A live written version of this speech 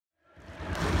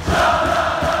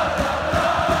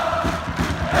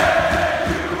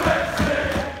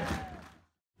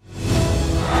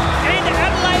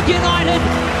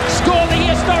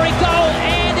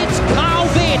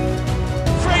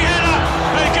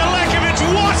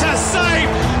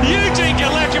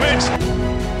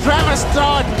stood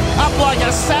up like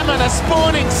a salmon, a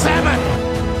spawning salmon.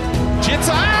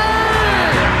 Jitsa,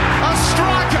 a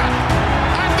striker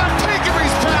at the peak of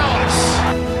his powers.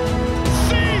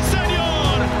 Si,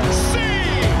 senor, si.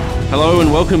 Hello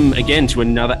and welcome again to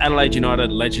another Adelaide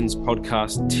United Legends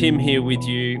podcast. Tim here with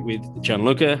you with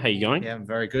Gianluca. How you going? Yeah, I'm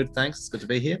very good. Thanks. It's good to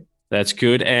be here. That's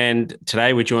good. And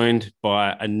today we're joined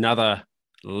by another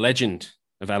legend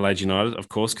of Adelaide United, of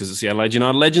course, because it's the Adelaide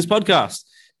United Legends podcast.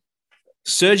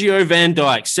 Sergio Van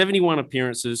Dijk, 71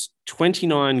 appearances,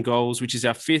 29 goals, which is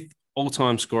our fifth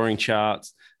all-time scoring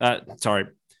charts.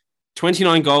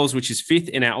 29 goals, which is fifth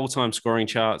in our all-time scoring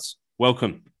charts.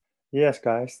 Welcome. Yes,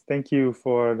 guys. Thank you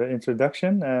for the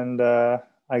introduction. And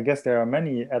I guess there are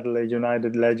many Adelaide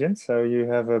United legends, so you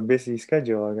have a busy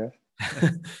schedule, I guess.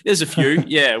 There's a few.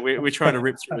 Yeah, we're trying to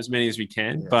rip through as many as we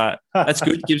can, but that's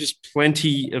good. It gives us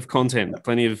plenty of content,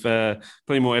 plenty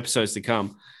more episodes to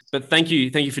come. But thank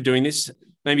you for doing this.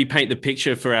 Maybe paint the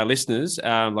picture for our listeners.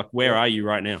 Where are you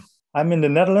right now? I'm in the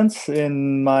Netherlands,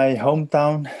 in my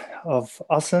hometown of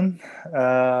Assen,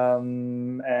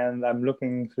 and I'm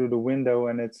looking through the window,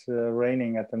 and it's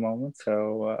raining at the moment.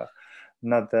 So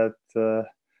not that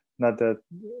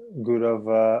good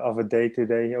of a day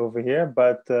today over here,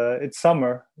 but it's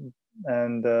summer,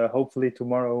 and hopefully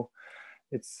tomorrow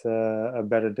it's a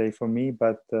better day for me.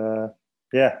 But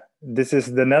this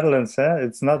is the Netherlands.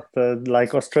 It's not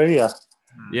like Australia.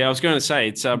 Yeah, I was going to say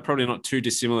it's probably not too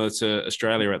dissimilar to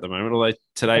Australia at the moment, although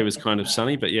today was kind of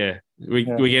sunny. But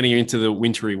we're getting into the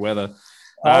wintry weather.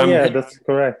 That's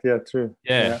correct. Yeah, true.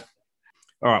 Yeah.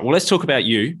 All right. Well, let's talk about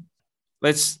you.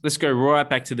 Let's go right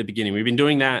back to the beginning. We've been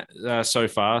doing that so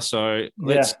far. So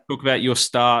let's talk about your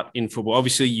start in football.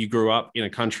 Obviously, you grew up in a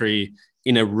country,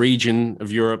 in a region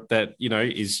of Europe that,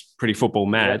 is pretty football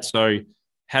mad. Yeah. So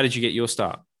how did you get your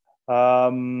start?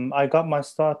 I got my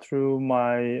start through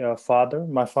my father.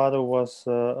 My father was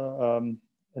a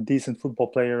decent football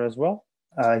player as well.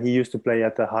 He used to play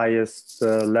at the highest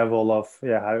level of,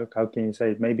 how can you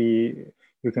say it? Maybe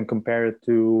you can compare it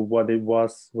to what it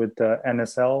was with the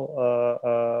NSL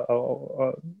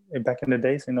back in the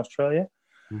days in Australia.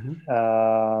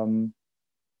 Mm-hmm.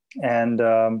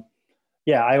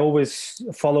 I always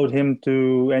followed him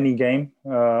to any game,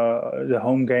 the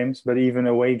home games, but even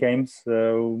away games.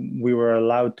 We were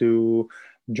allowed to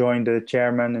join the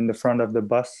chairman in the front of the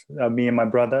bus. Me and my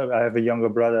brother. I have a younger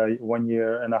brother, 1.5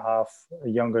 years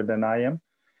younger than I am.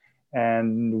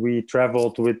 And we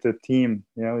traveled with the team,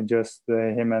 just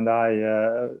him and I,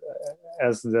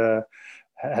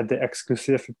 had the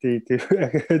exclusivity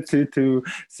to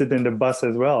sit in the bus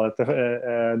as well,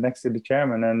 next to the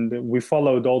chairman, and we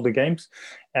followed all the games.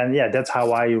 And that's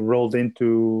how I rolled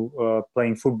into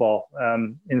playing football.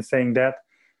 In saying that,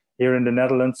 here in the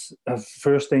Netherlands,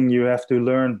 first thing you have to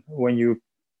learn when you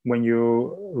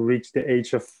reach the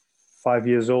age of 5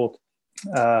 years old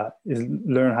is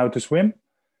learn how to swim.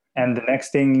 And the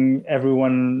next thing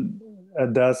everyone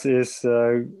does is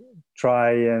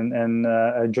try and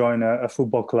join a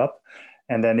football club.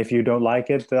 And then if you don't like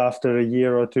it after a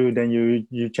year or two, then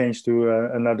you change to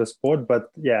another sport.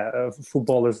 But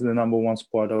football is the number one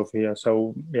sport over here.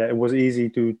 So it was easy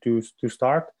to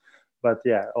start. But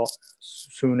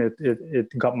soon it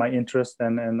got my interest,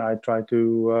 and I tried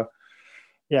to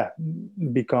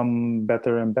become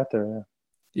better and better.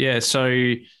 Yeah.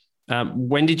 So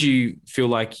when did you feel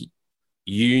like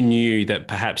you knew that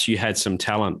perhaps you had some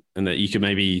talent and that you could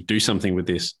maybe do something with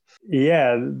this?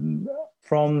 Yeah,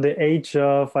 from the age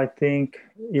of, I think,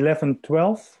 11,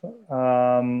 12,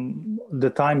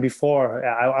 the time before,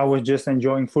 I was just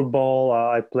enjoying football.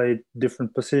 I played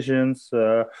different positions.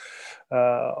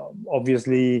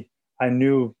 Obviously, I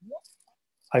knew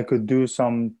I could do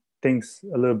some things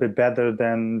a little bit better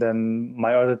than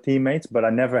my other teammates, but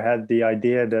I never had the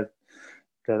idea that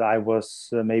I was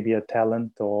maybe a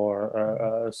talent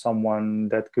or someone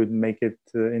that could make it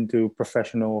into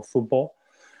professional football.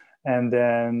 And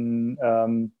then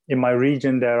in my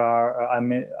region,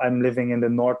 I'm living in the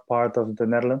north part of the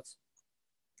Netherlands.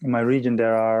 In my region,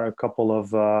 there are a couple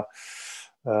of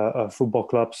football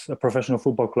clubs, professional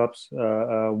football clubs,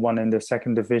 one in the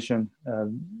second division,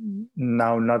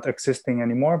 now not existing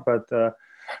anymore, but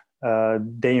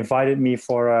they invited me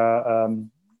for a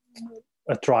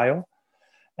trial.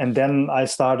 And then I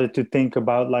started to think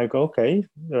about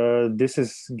this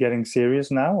is getting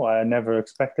serious now. I never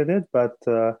expected it, but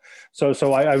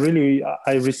so I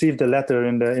received a letter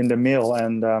in the mail,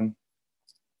 and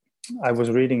I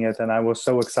was reading it, and I was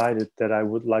so excited that I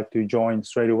would like to join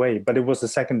straight away. But it was a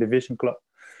second division club,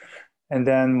 and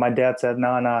then my dad said,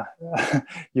 "No,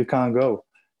 you can't go,"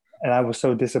 and I was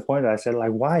so disappointed. I said,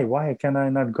 "Why? Why can I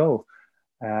not go?"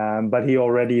 But he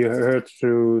already heard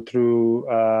through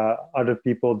other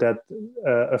people that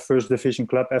a first division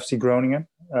club, FC Groningen,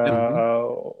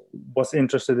 was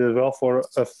interested as well for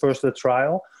a first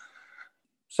trial.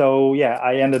 So yeah,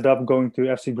 I ended up going to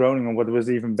FC Groningen, what was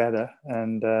even better,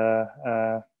 and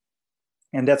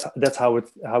that's how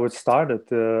it started.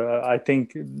 I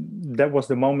think that was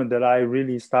the moment that I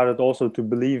really started also to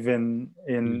believe in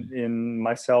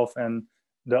myself and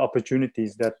the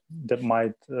opportunities that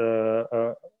might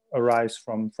arise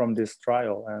from this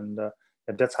trial, and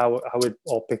that's how it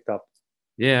all picked up.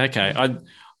 Yeah, okay.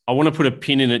 I want to put a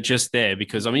pin in it just there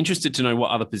because I'm interested to know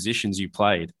what other positions you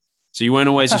played. So you weren't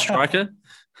always a striker?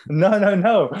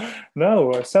 No.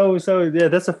 So yeah,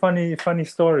 that's a funny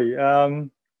story.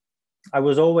 I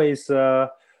was always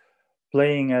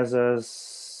playing as a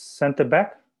center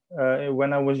back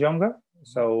when I was younger.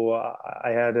 So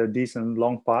I had a decent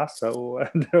long pass. So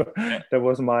that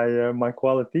was my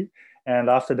quality. And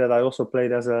after that, I also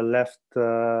played as a left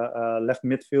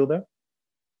midfielder.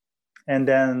 And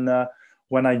then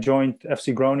when I joined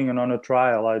FC Groningen on a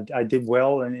trial, I did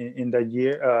well in that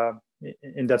year,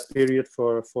 in that period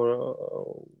for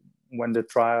when the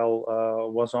trial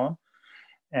was on.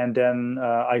 And then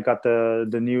I got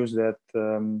the news that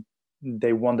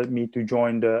they wanted me to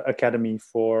join the academy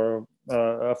for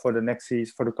the next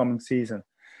season, for the coming season.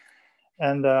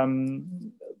 And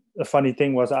the funny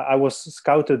thing was I was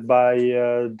scouted by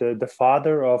the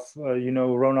father of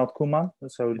Ronald Koeman.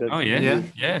 So that,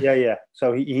 yeah.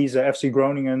 So he's a FC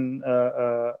Groningen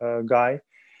guy,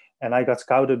 and I got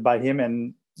scouted by him,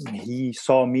 and he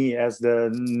saw me as the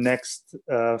next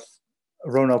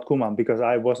Ronald Koeman, because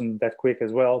I wasn't that quick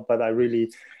as well, but I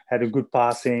really had a good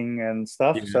passing and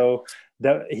stuff. Yeah. So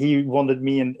that he wanted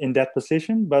me in that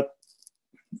position, but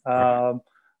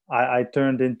I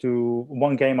turned into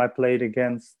one game I played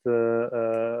against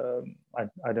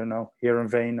I don't know,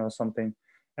 Heerenveen or something,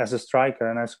 as a striker,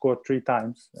 and I scored 3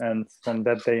 times. And from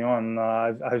that day on,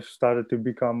 I've started to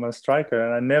become a striker,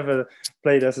 and I never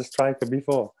played as a striker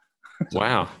before.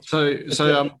 Wow. So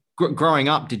growing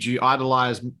up, did you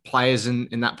idolize players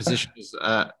in that position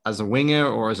as a winger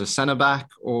or as a centre back,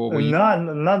 or were you...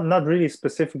 not really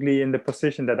specifically in the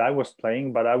position that I was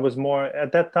playing, but I was more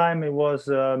at that time. It was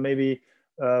maybe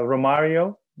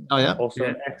Romario. Oh yeah, also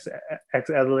an ex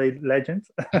Adelaide legend.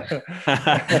 And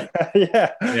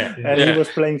he was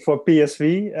playing for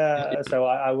PSV. So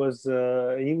I was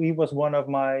he was one of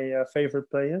my favorite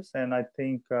players, and I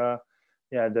think.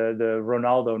 The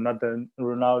Ronaldo, not the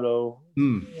Ronaldo,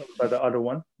 but the other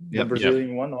one, the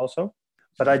Brazilian one also.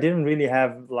 But I didn't really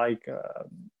have like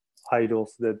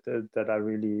idols that I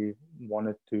really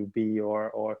wanted to be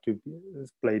or to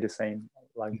play the same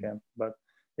like them. But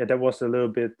yeah, that was a little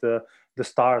bit the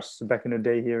stars back in the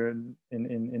day here in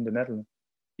the Netherlands.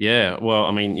 Yeah, well,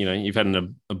 I mean, you've had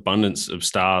an abundance of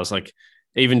stars, like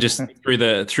even just through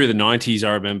the 90s.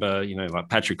 I remember, like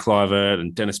Patrick Kluivert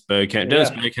and Dennis Bergkamp. Dennis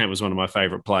Bergkamp was one of my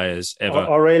favorite players ever.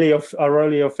 Aurelio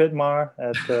Vidmar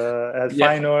at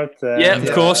Feyenoord.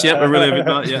 Of course. Aurelio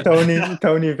Vidmar. Yeah.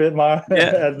 Tony Vidmar.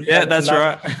 That's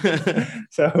right.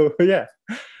 So yeah,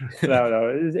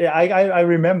 no. I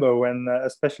remember when,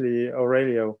 especially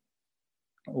Aurelio,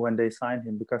 when they signed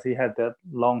him, because he had that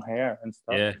long hair and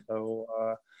stuff. Yeah. So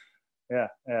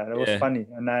that was funny.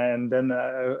 And then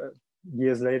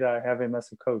years later, I have him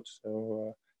as a coach.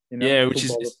 So which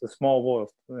is a small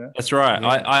world. Yeah. That's right. Yeah.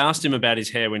 I asked him about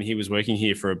his hair when he was working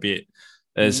here for a bit,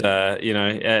 as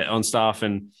on staff,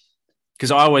 and because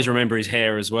I always remember his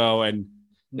hair as well, and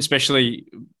especially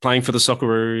playing for the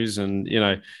Socceroos, and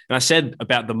and I said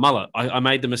about the mullet, I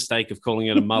made the mistake of calling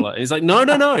it a mullet. And he's like, no,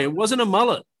 it wasn't a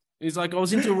mullet. He's like, I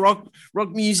was into rock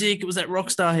music. It was that rock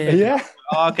star hair. Yeah.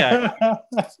 Oh, okay.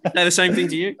 Is that the same thing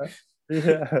to you?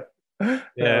 Yeah.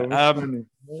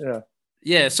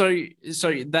 Yeah. So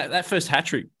that first hat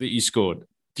trick that you scored,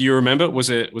 do you remember?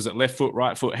 Was it left foot,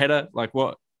 right foot header? Like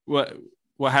what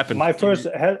happened? My first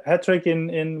hat trick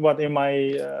in my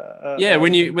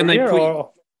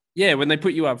when they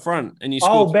put you up front and you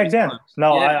scored. Oh, back then.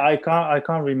 No, I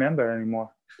can't remember anymore,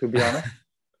 to be honest.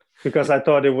 Because I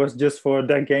thought it was just for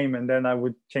that game, and then I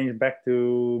would change back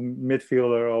to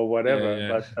midfielder or whatever.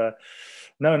 Yeah. But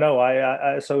no.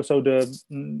 I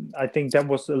think that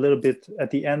was a little bit at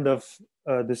the end of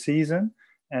the season,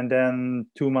 and then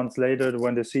 2 months later,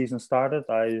 when the season started,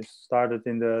 I started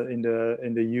in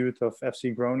the youth of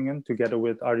FC Groningen together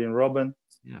with Arjen Robben.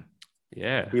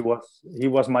 Yeah. He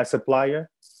was my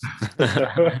supplier,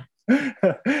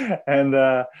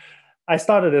 and. I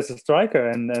started as a striker,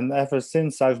 and ever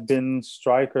since I've been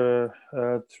striker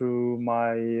through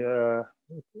my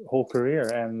whole career,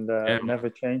 and never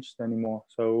changed anymore.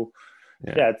 So,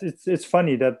 Yeah, it's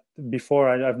funny that before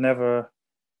I've never,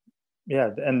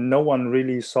 and no one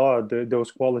really saw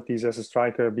those qualities as a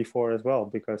striker before as well,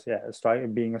 because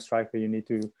being a striker, you need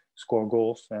to score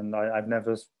goals, and I've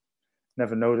never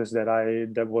noticed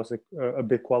that was a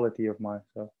big quality of mine.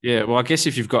 So Yeah, well, I guess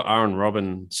if you've got Aaron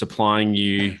Robben supplying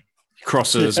you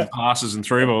crosses and passes and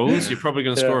through balls, you're probably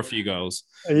going to score a few goals.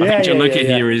 I think Gianluca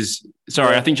here is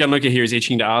I think Gianluca here is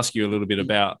itching to ask you a little bit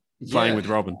about playing with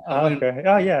Robben. Okay.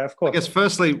 Oh yeah, of course. I guess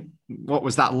firstly, what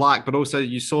was that like? But also,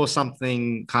 you saw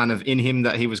something kind of in him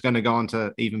that he was going to go on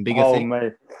to even bigger things.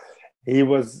 Mate. He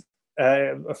was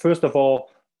first of all,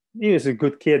 he was a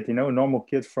good kid, normal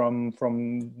kid from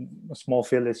a small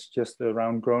village just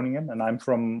around Groningen, and I'm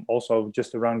from also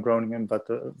just around Groningen, but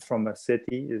from a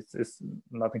city. It's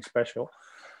nothing special.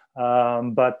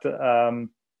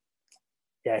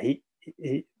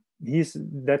 He's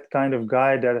that kind of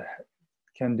guy that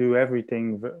can do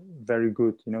everything very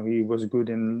good. He was good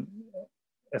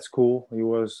at school. He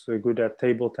was good at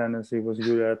table tennis. He was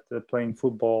good at playing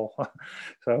football.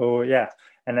 So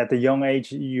and at a young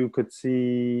age, you could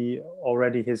see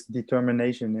already his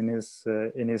determination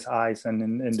in his eyes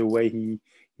and in the way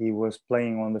he was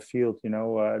playing on the field.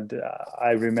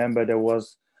 I remember there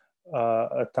was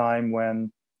a time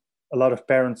when a lot of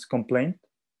parents complained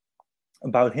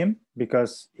about him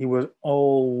because he was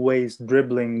always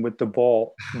dribbling with the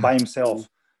ball by himself,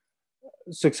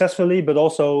 successfully, but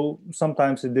also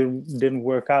sometimes it didn't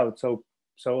work out. So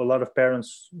a lot of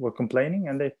parents were complaining,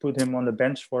 and they put him on the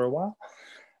bench for a while.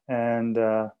 And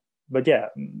but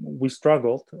we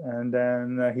struggled, and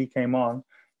then he came on.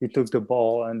 He took the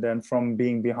ball, and then from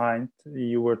being behind,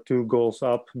 you were 2 goals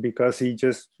up because he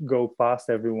just go past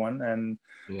everyone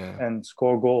and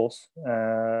score goals.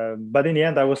 But in the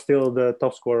end, I was still the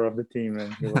top scorer of the team,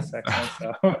 and he was second.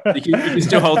 So. You can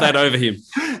still hold that over him.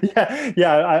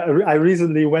 I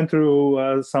recently went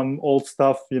through some old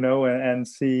stuff, and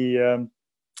see, and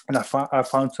I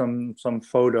found some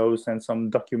photos and some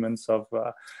documents of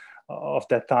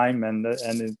that time, and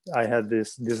I had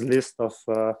this list of.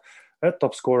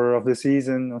 Top scorer of the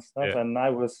season and stuff, and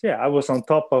I was on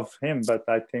top of him, but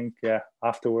I think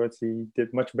afterwards he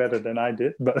did much better than I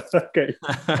did. But okay.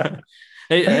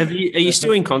 Are you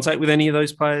still in contact with any of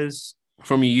those players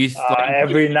from your youth?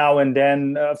 Every now and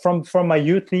then, from my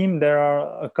youth team, there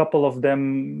are a couple of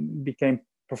them became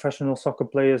professional soccer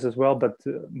players as well, but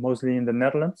mostly in the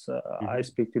Netherlands. I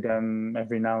speak to them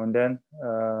every now and then.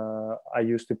 I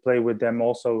used to play with them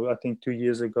also, I think 2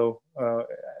 years ago,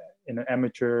 in an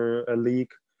amateur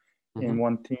league in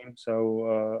one team.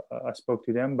 So I spoke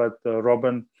to them, but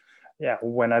Robben,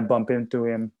 when I bump into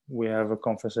him, we have a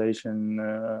conversation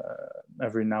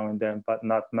every now and then, but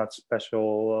not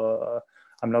special.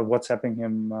 I'm not WhatsApping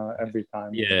him every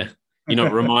time. Yeah. You're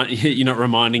not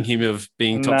reminding him of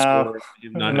being top scorer.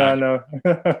 No,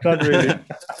 not really.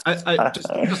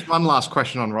 Just one last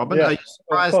question on Robben. Yeah, are you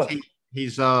surprised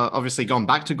he's obviously gone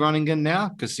back to Groningen now?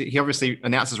 Because he obviously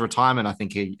announced his retirement, I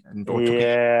think he's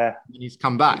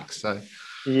come back. So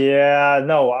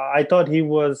no, I thought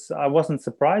I wasn't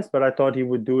surprised, but I thought he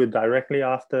would do it directly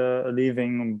after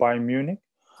leaving Bayern Munich.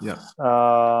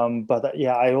 But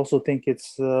I also think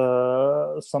it's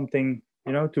something,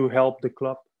 to help the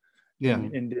club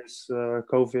in this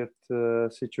COVID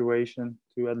situation,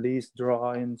 to at least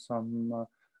draw in some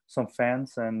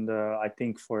fans, and I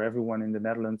think for everyone in the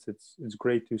Netherlands, it's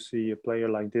great to see a player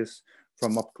like this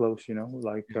from up close.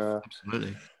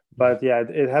 Absolutely. But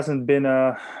it hasn't been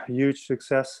a huge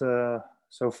success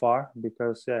so far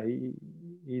because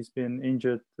he's been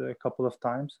injured a couple of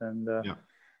times, and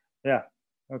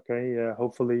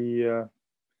hopefully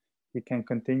he can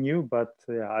continue. But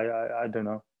I don't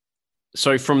know.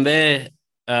 So from there,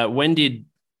 when did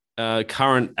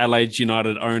current Adelaide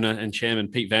United owner and chairman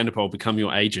Pete van der Pol become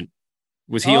your agent?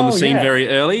 Was he on the scene very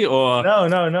early, or no,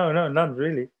 not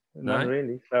really. Not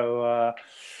really. So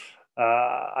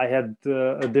I had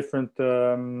a different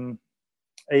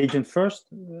agent first,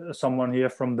 someone here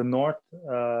from the north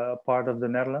part of the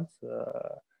Netherlands,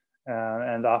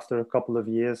 and after a couple of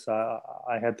years,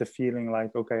 I had the feeling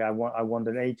like, okay, I want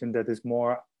an agent that is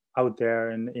more out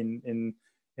there in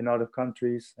other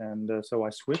countries, and so I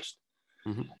switched.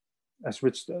 I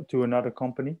switched to another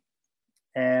company,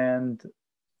 and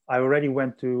I already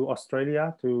went to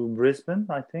Australia, to Brisbane,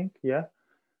 I think,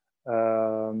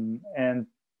 and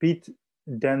Pete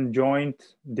then joined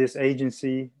this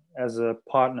agency as a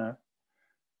partner,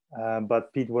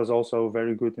 but Pete was also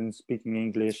very good in speaking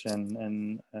English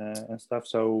and stuff,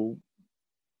 so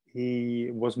he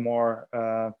was more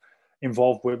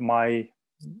involved with my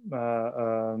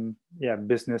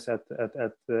business at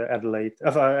Adelaide,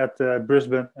 at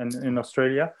Brisbane and in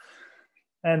Australia.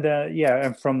 And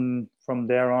and from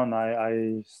there on,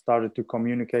 I started to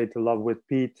communicate a lot with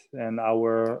Pete, and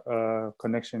our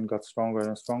connection got stronger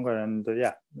and stronger. And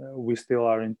we still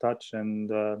are in touch. And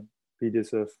Pete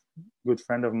is a good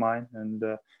friend of mine, and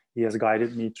he has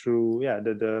guided me through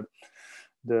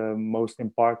the most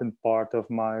important part of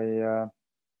my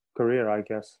career, I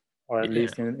guess, or at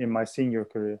least in my senior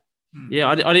career. Yeah,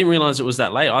 I didn't realize it was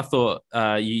that late. I thought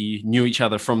you knew each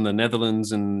other from the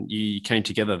Netherlands and you came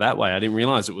together that way. I didn't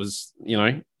realize it was,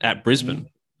 at Brisbane.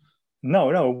 No,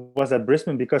 it was at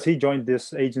Brisbane because he joined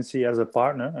this agency as a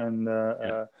partner. And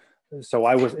so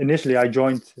I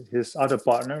joined his other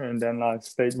partner, and then I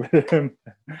stayed with him.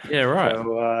 Yeah, right.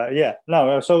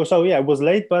 So, it was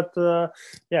late, but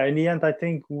in the end, I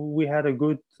think we had a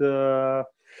good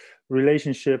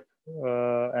relationship.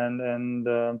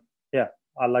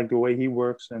 I like the way he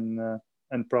works, and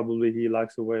probably he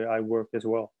likes the way I work as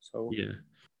well. So yeah,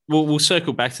 we'll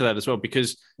circle back to that as well,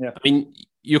 because I mean,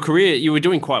 your career, you were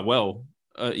doing quite well,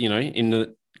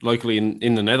 locally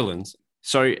in the Netherlands.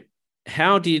 So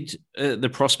how did the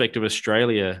prospect of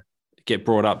Australia get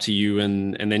brought up to you,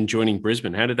 and then joining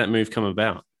Brisbane? How did that move come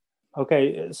about?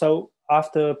 Okay, so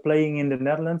after playing in the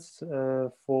Netherlands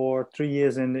for 3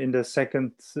 years in the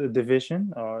second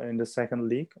division, or in the second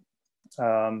league,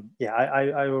 I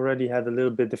already had a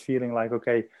little bit the feeling like,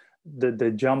 okay,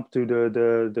 the jump to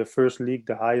the first league,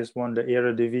 the highest one, the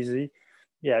Eredivisie,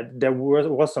 there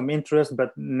was some interest,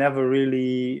 but never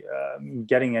really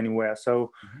getting anywhere.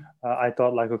 So I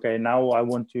thought like, okay, now I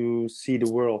want to see the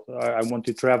world. I want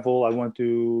to travel.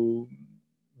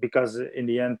 Because in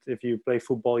the end, if you play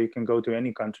football, you can go to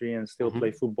any country and still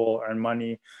play football, earn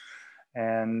money,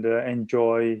 and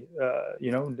enjoy,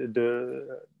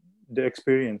 the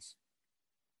experience.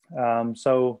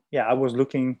 I was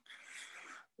looking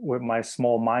with my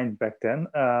small mind back then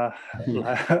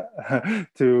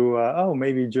to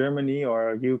maybe Germany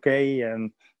or UK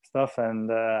and stuff, and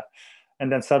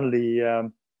then suddenly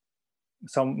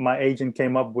my agent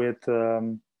came up with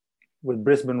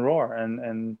Brisbane Roar,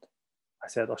 and I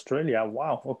said, Australia,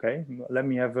 wow, okay, let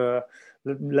me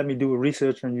do a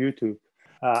research on YouTube.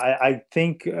 I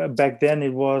think back then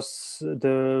it was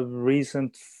the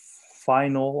recent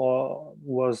final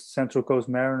was Central Coast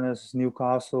Mariners,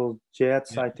 Newcastle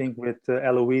Jets, I think, with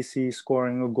Eloise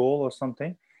scoring a goal or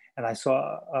something. And I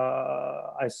saw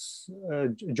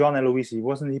John Eloise,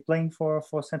 wasn't he playing for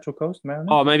Central Coast Mariners?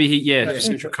 Oh, maybe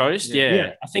Central Coast.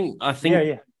 Yeah. I think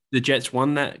the Jets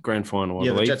won that grand final. I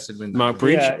believe. The Jets did win that. Mark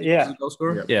Bridge, goal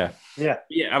scorer. Yeah.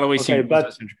 Eloise was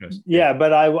at Central Coast.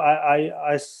 But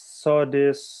I saw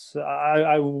this.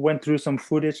 I went through some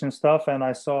footage and stuff, and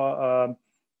I saw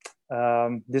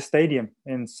this stadium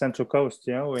in Central Coast,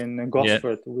 in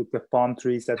Gosford, with the palm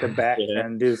trees at the back,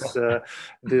 and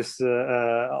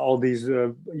all these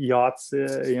yachts,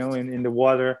 in the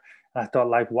water. I thought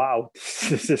like, wow,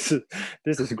 this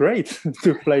is great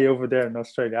to play over there in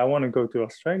Australia. I want to go to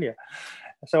Australia.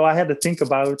 So I had to think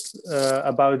about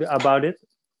it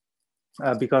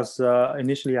because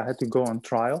initially I had to go on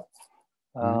trial.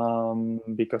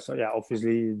 Because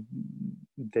obviously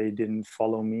they didn't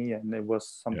follow me, and it was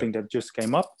something that just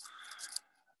came up,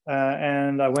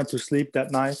 and I went to sleep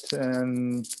that night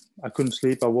and I couldn't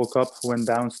sleep. I woke up, went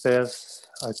downstairs,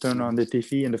 I turned on the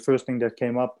TV, and the first thing that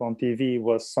came up on TV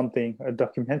was a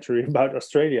documentary about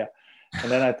Australia.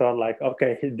 And then I thought like,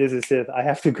 okay, this is it, I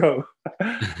have to go.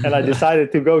 And I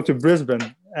decided to go to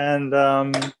Brisbane, and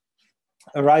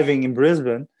arriving in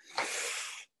Brisbane,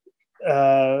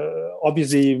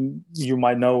 obviously you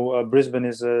might know Brisbane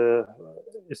is a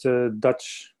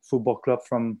Dutch football club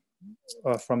from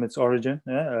its origin,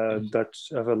 Dutch,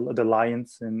 the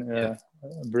Lions in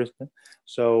Brisbane.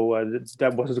 So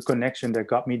that was the connection that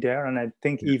got me there, and I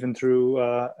think even through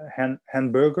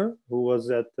Han Burger, who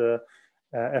was at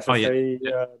FFA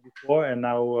before, and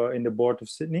now in the board of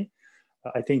Sydney.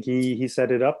 I think he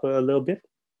set it up a little bit,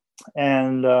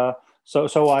 and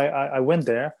so I went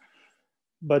there.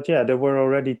 But there were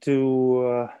already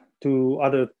two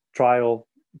other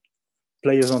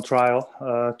players on trial,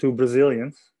 2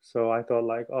 Brazilians. So I thought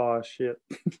like, oh shit,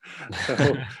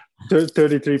 so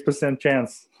 33%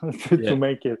 chance to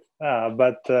make it.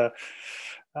 But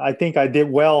I think I did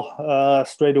well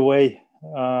straight away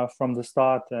from the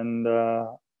start, and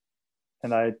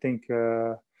I think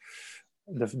the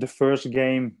first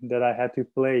game that I had to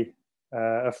play,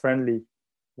 a friendly,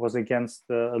 was against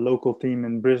a local team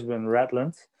in Brisbane,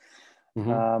 Redlands.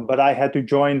 But I had to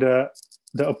join the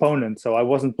opponent, so I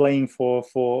wasn't playing for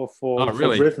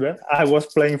Brisbane. I was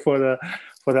playing for the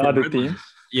other team.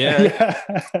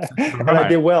 And I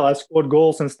did well. I scored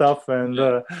goals and stuff, and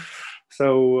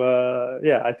So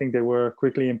I think they were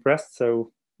quickly impressed.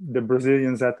 So the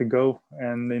Brazilians had to go,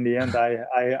 and in the end,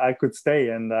 I could stay,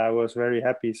 and I was very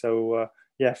happy. So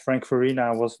Frank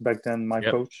Farina was back then my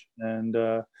coach, and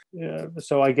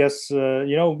so I guess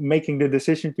making the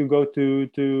decision to go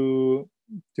to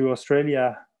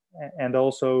Australia, and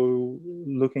also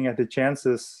looking at the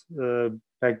chances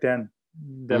back then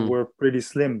that were pretty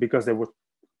slim, because there were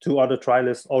 2 other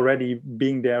trialists already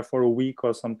being there for a week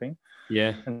or something.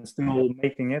 Yeah. And still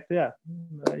making it. Yeah.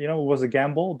 It was a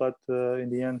gamble, but in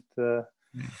the end, it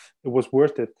was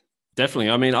worth it. Definitely.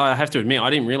 I mean, I have to admit, I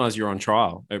didn't realize you were on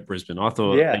trial at Brisbane. I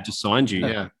thought they just signed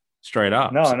you straight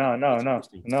up. No.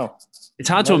 It's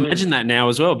hard to imagine that now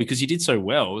as well, because you did so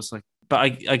well. It's like, but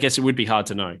I guess it would be hard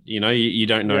to know. You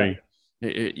don't know.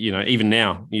 Even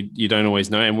now, you don't always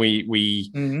know. And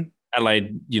we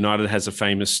Adelaide United has a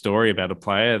famous story about a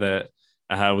player that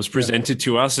was presented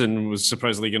to us and was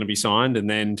supposedly going to be signed, and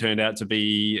then turned out to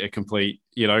be a complete,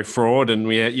 fraud. And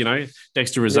we,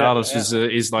 Dexter Rosales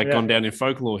is gone down in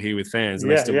folklore here with fans,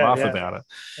 and they still laugh about it.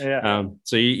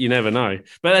 So you never know.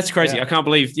 But that's crazy. I can't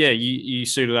believe, you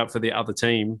suited up for the other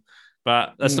team.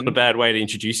 But that's not a bad way to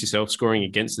introduce yourself, scoring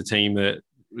against the team that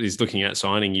is looking at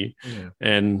signing you.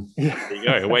 And there you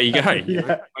go, away you go.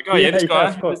 This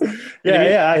guy.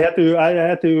 I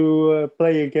had to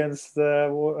play against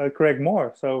Craig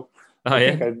Moore, so I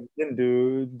think I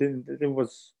it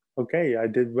was okay. I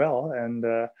did well, and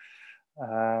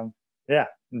that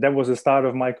was the start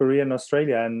of my career in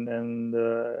Australia, and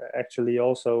actually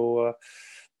also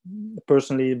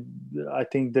personally, I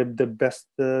think the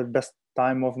best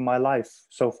time of my life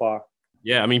so far.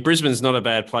 Yeah, I mean, Brisbane's not a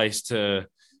bad place to.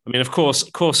 I mean, of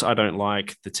course, I don't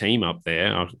like the team up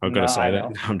there. I've got to say that.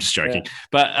 I'm just joking,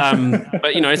 but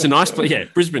it's a nice place. Yeah,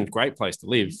 Brisbane, great place to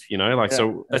live.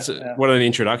 So that's what an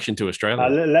introduction to Australia.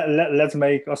 Let's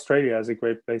make Australia as a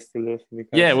great place to live.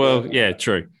 Because,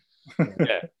 true.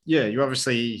 You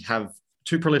obviously have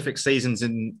 2 prolific seasons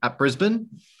at Brisbane.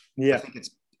 Yeah, I think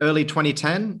it's early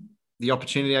 2010. The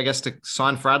opportunity, I guess, to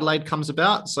sign for Adelaide comes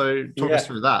about. So talk us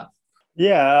through that.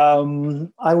 Yeah,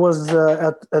 I was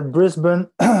at Brisbane,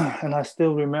 and I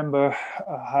still remember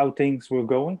how things were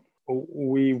going.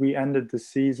 We ended the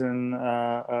season.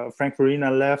 Frank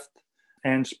Farina left.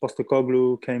 Ange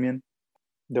Postecoglou came in.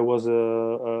 There was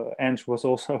Ange was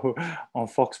also on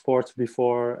Fox Sports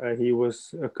before he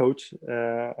was a coach,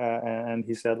 and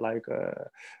he said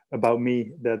about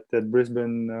me that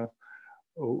Brisbane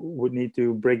would need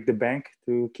to break the bank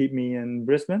to keep me in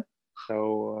Brisbane.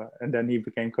 So and then he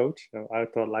became coach. So I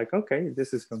thought okay,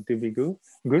 this is going to be good.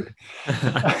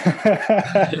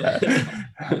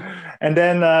 And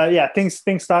then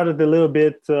things started a little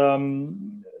bit.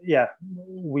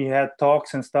 We had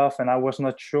talks and stuff, and I was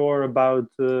not sure about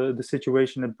the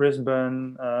situation at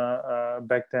Brisbane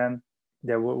back then.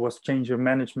 There was change of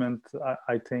management,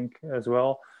 I think, as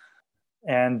well.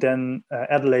 And then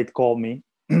Adelaide called me.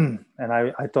 And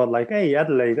I thought hey,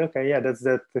 Adelaide, okay, that's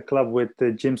the club with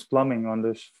Jim's Plumbing on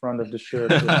the front of the shirt,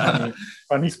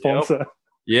 funny sponsor.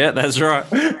 Yeah, that's right.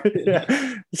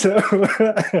 So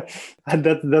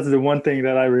that's the one thing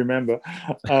that I remember.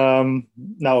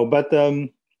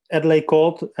 Adelaide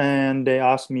called and they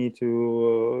asked me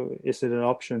to, is it an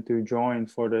option to join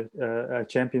for the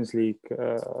Champions League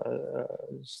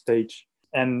stage?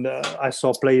 And I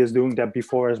saw players doing that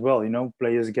before as well,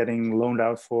 players getting loaned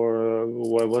out for,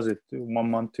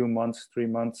 1 month, 2 months, 3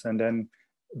 months. And then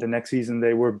the next season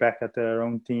they were back at their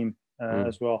own team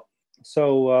as well.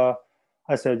 So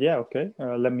I said, okay,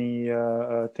 let me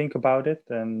think about it.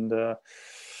 And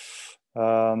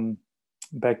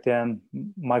back then,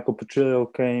 Michael Petrillo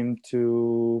came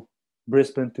to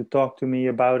Brisbane to talk to me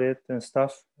about it and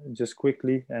stuff, just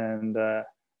quickly. And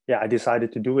I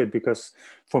decided to do it because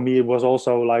for me it was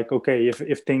also okay,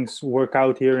 if things work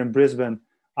out here in Brisbane,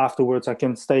 afterwards I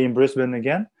can stay in Brisbane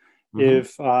again.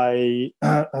 If I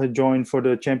join for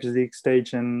the Champions League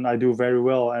stage and I do very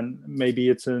well, and maybe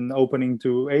it's an opening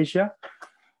to Asia,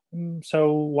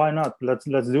 so why not? Let's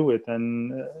do it.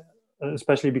 And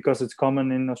especially because it's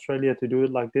common in Australia to do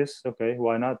it like this. Okay,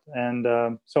 why not? And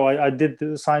so I did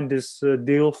sign this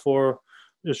deal for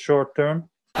a short term.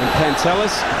 And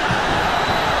Pantelis.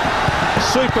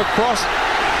 Super cross.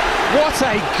 What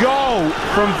a goal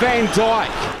from Van Dijk.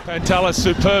 Pantelis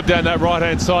superb down that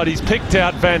right-hand side. He's picked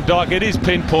out Van Dijk. It is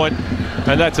pinpoint,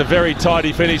 and that's a very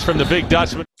tidy finish from the big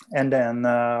Dutchman. And then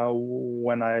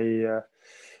when I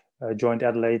joined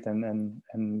Adelaide and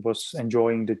was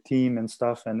enjoying the team and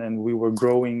stuff, and we were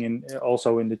growing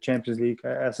also in the Champions League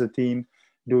as a team,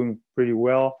 doing pretty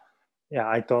well.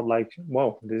 I thought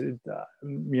whoa,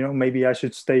 maybe I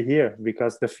should stay here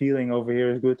because the feeling over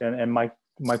here is good. And my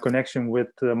my connection with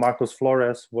Marcos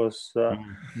Flores was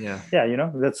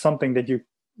that's something that you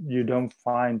don't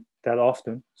find that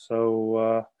often.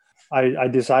 So I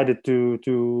decided to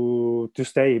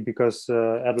stay because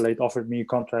Adelaide offered me a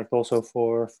contract also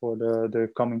for the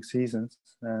coming seasons.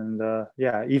 And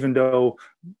even though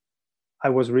I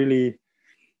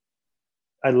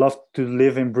loved to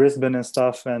live in Brisbane and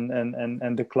stuff and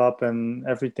the club and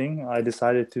everything, I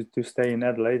decided to stay in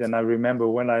Adelaide. And I remember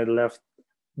when I left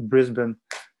Brisbane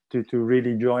to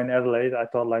really join Adelaide, I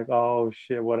thought like, oh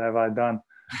shit, what have I done?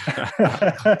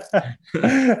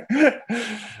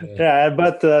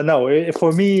 But no,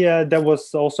 for me that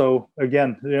was also,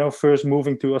 again, first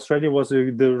moving to Australia was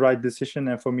the right decision,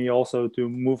 and for me also to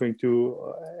moving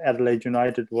to Adelaide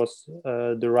United was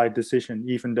the right decision,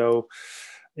 even though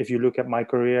if you look at my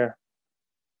career,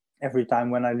 every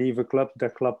time when I leave a club, the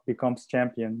club becomes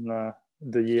champion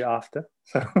the year after.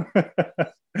 So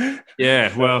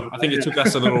yeah, well, I think it took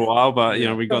us a little while, but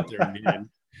we got there in the end.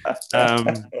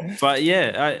 But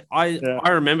yeah, I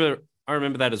remember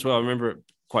that as well. I remember it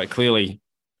quite clearly.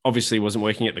 Obviously, wasn't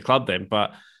working at the club then,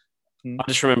 but I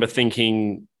just remember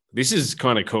thinking, this is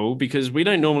kind of cool because we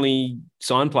don't normally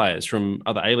sign players from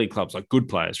other A-League clubs, like good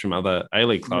players from other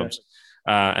A-League clubs.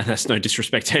 And that's no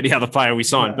disrespect to any other player we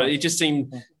signed, but it just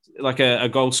seemed like a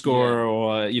goal scorer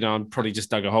or, I'm probably just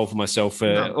dug a hole for myself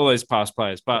for all those past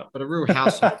players. But a real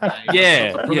household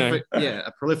name.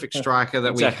 A prolific striker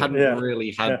that we hadn't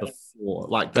really had before.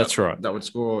 Like that's right. That would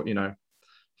score,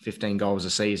 15 goals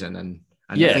a season. And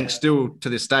I think still to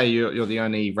this day, you're the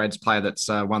only Reds player that's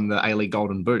won the A-League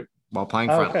Golden Boot while playing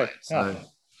for Adelaide. So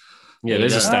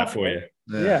there's a stat for you.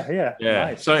 Yeah.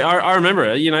 Nice. So I remember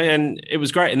it, and it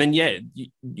was great. And then,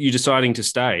 you deciding to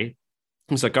stay,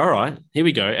 I was like, all right, here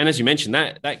we go. And as you mentioned,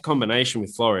 that combination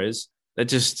with Flores, that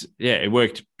just, it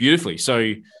worked beautifully.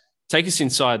 So take us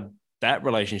inside that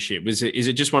relationship. Is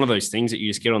it just one of those things that you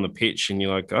just get on the pitch and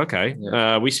you're like, okay,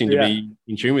 we seem to be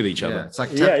in tune with each other? It's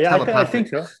like I think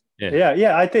so.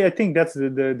 I think that's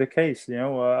the case.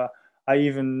 I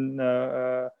even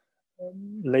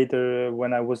later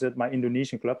when I was at my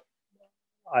Indonesian club,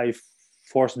 I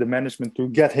forced the management to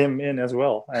get him in as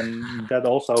well, and that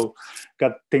also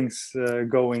got things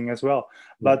going as well.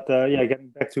 But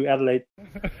getting back to Adelaide.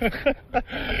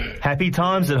 Happy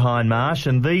times at Hindmarsh,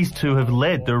 and these two have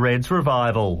led the Reds'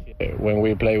 revival. When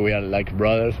we play, we are like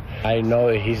brothers. I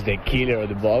know that he's the killer of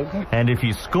the ball. And if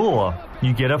you score,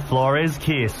 you get a Flores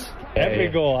kiss. Every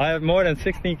goal. I have more than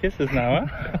 16 kisses now,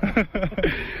 huh?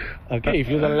 Okay, if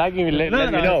you don't like me, let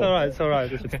me know. It's all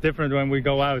right. It's different when we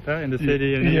go out in the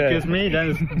city and you kiss me,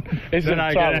 then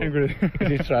I get angry.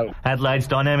 It's trouble. Adelaide's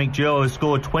dynamic duo has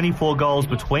scored 24 goals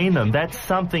between them. That's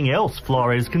something else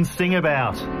Flores can sing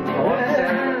about.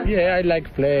 Yeah, I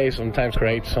like play, sometimes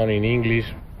create song in English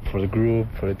for the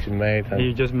group, for the teammate.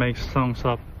 He just makes songs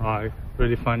up,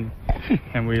 really funny,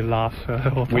 and we laugh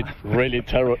all the with really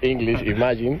terrible English,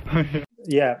 imagine.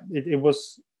 It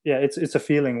was... Yeah, it's a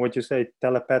feeling. What you say,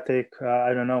 telepathic.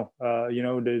 I don't know.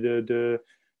 The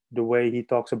way he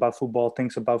talks about football,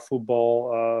 thinks about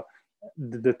football.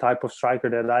 The type of striker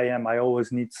that I am, I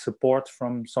always need support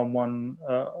from someone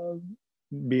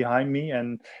behind me,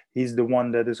 and he's the one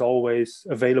that is always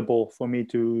available for me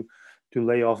to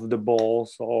lay off the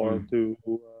balls or to.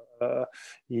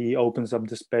 He opens up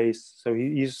the space. So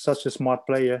he's such a smart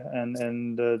player,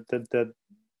 and that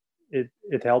it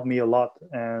helped me a lot.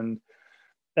 And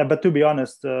but to be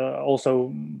honest, also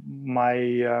my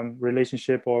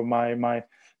relationship or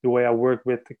the way I worked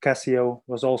with Cassio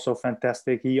was also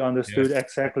fantastic. He understood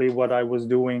exactly what I was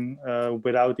doing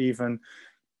without even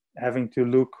having to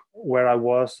look where I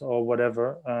was or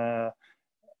whatever.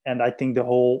 And I think the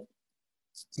whole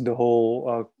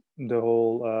how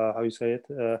you say it,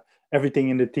 everything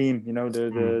in the team,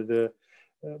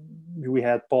 we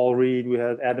had Paul Reed, we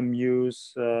had Adam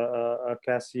Hughes,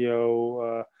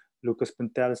 Cassio, Lucas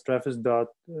Pentelis, Travis Dodd,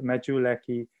 Matthew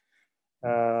Leckie.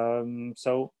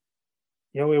 So,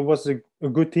 it was a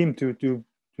good team to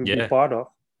be part of.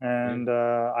 And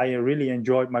I really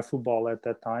enjoyed my football at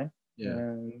that time.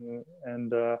 Yeah.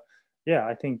 And I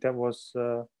think that was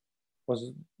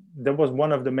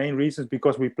one of the main reasons,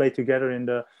 because we played together in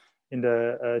the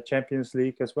Champions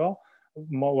League as well.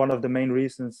 One of the main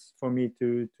reasons for me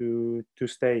to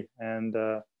stay. And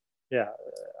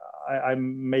I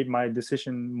made my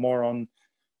decision more on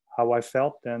how I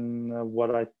felt than what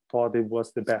I thought it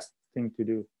was the best thing to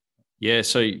do. Yeah,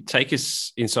 so take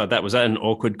us inside that. Was that an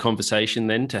awkward conversation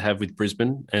then to have with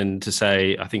Brisbane and to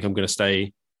say, I think I'm going to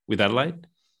stay with Adelaide?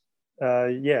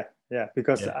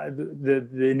 Because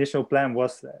the initial plan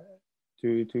was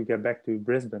to get back to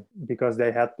Brisbane, because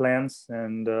they had plans,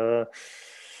 and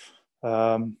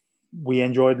we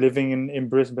enjoyed living in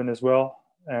Brisbane as well.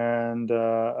 And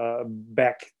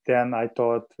back then, I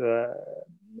thought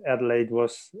Adelaide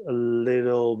was a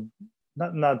little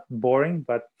not boring,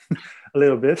 but a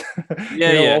little bit.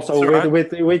 Also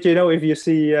with if you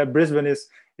see Brisbane is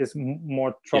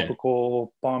more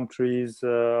tropical, palm trees,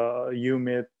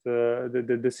 humid.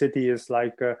 The city is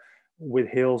like with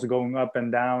hills going up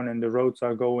and down, and the roads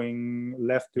are going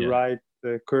left to right,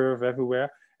 curve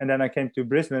everywhere. And then I came to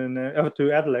Brisbane,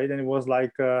 to Adelaide, and it was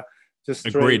like just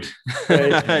a grid.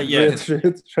 Straight.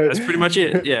 That's pretty much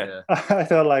it. Yeah. I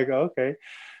felt like, okay.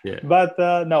 Yeah. But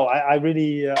no, I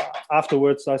really,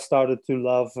 afterwards, I started to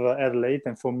love Adelaide.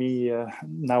 And for me,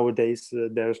 nowadays,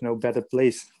 there's no better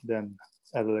place than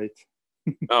Adelaide.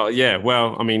 Oh, yeah.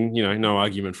 Well, I mean, no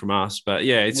argument from us. But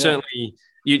yeah, it's certainly,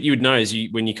 you would know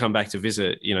when you come back to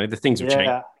visit, the things have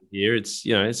changed here. It's,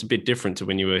 it's a bit different to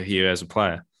when you were here as a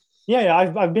player. Yeah,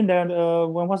 I've been there.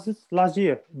 When was this? Last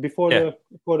year, before the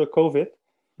COVID.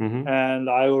 Mm-hmm. And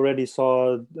I already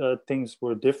saw things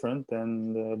were different,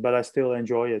 but I still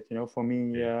enjoy it. For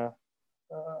me,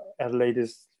 Adelaide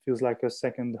feels like a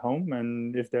second home.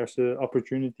 And if there's an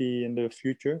opportunity in the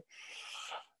future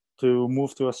to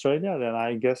move to Australia, then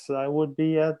I guess I would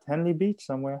be at Henley Beach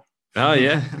somewhere. Oh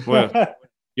yeah, well,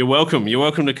 you're welcome. You're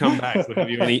welcome to come back. We'll have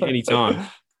you any time.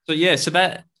 So yeah, so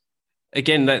that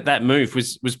again, that move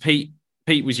was Pete.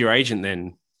 Pete was your agent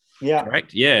then. Yeah.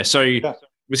 Correct. Yeah. So. Yeah.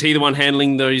 Was he the one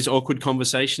handling those awkward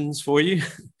conversations for you?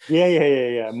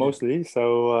 Yeah. Mostly.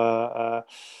 So,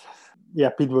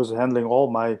 Pete was handling all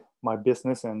my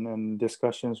business and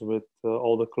discussions with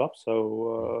all the clubs.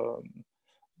 So,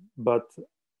 but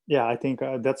yeah, I think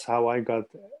that's how I got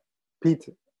Pete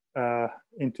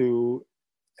into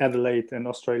Adelaide and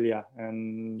Australia,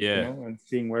 and and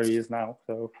seeing where he is now.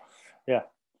 So, yeah.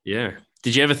 Yeah.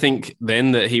 Did you ever think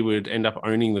then that he would end up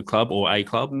owning the club or a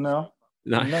club? No,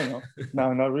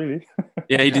 not really.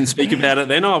 Yeah, he didn't speak about it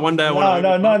then. Oh, one day I want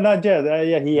to. No, not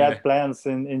yet. He had plans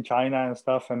in China and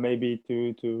stuff, and maybe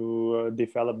to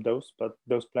develop those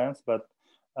plans. But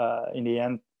in the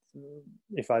end,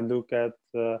 if I look at,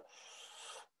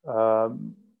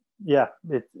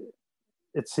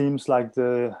 it seems like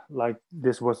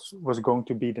this was going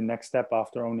to be the next step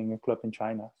after owning a club in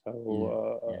China.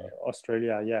 So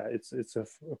Australia, it's a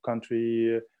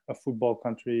country, a football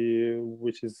country,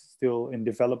 which is still in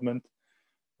development,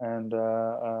 and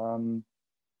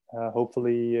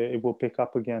hopefully it will pick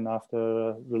up again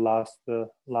after the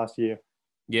last year.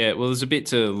 Yeah, well, there's a bit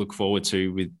to look forward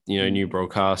to with new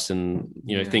broadcasts and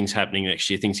things happening next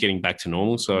year, things getting back to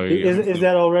normal. So is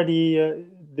that already?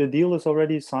 The deal is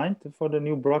already signed for the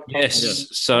new broadcast? Yes.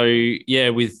 So,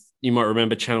 with, you might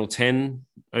remember Channel 10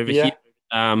 over here,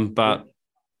 but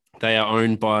they are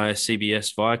owned by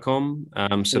CBS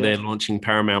Viacom. So they're launching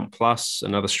Paramount Plus,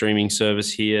 another streaming service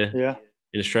here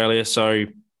in Australia. So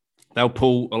they'll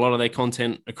pull a lot of their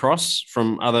content across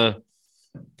from other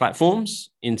platforms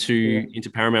into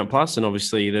Paramount Plus. And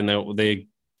obviously then they're going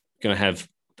to have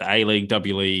the A-League,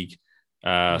 W League,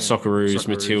 Socceroos,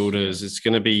 Matildas. There's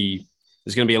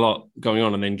going to be a lot going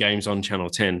on, and then games on Channel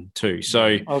 10 too.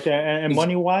 So and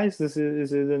money-wise, is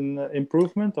it an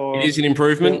improvement or? It is an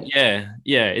improvement. Yeah.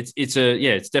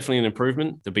 It's definitely an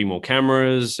improvement. There'll be more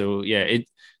cameras. So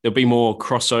there'll be more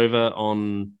crossover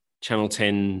on Channel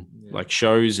 10, like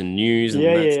shows and news. And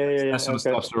that sort of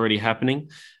stuff's already happening.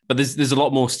 But there's a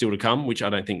lot more still to come, which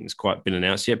I don't think has quite been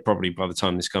announced yet. Probably by the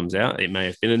time this comes out, it may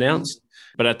have been announced.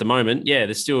 But at the moment,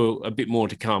 there's still a bit more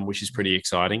to come, which is pretty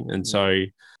exciting. And so.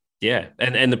 Yeah,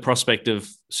 and the prospect of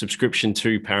subscription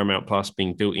to Paramount Plus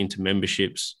being built into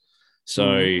memberships,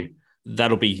 so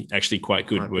that'll be actually quite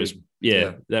good. Whereas,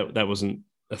 that wasn't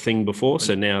a thing before,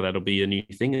 so now that'll be a new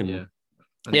thing, and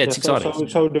it's exciting.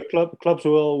 So the clubs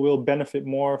will benefit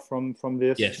more from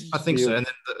this. Yes, I think so. And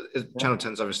then Channel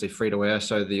 10 is obviously free to air,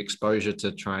 so the exposure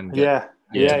to try and get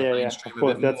of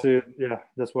course,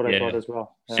 that's what I thought as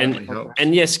well.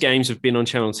 And yes, games have been on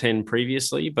Channel 10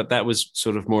 previously, but that was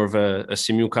sort of more of a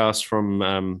simulcast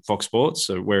from Fox Sports.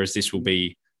 So whereas this will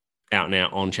be out and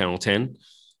out on Channel 10,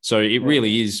 so it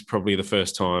really is probably the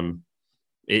first time.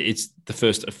 It's the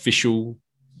first official,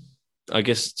 I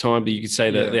guess, time that you could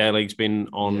say that the A-League's been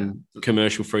on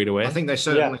commercial free-to-air. I think they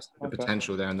certainly see the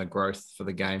potential there and the growth for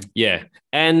the game. Yeah,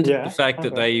 and the fact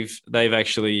that they've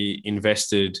actually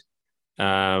invested.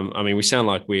 I mean, we sound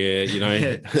like we're,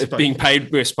 being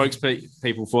paid. We're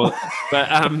spokespeople for it,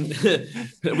 but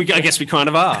I guess we kind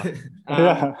of are.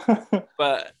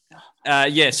 But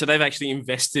so they've actually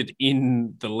invested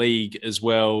in the league as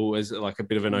well as like a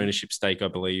bit of an ownership stake, I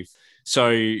believe. So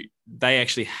they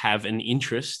actually have an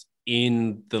interest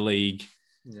in the league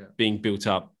being built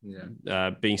up,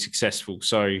 being successful.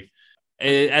 So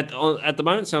at the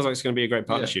moment, it sounds like it's going to be a great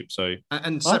partnership. So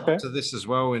and separate to this as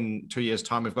well, in 2 years'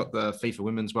 time, we've got the FIFA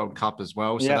Women's World Cup as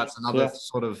well. So that's another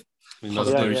sort of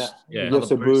boost.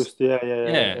 Gives a boost.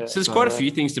 Yeah. So there's quite a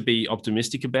few things to be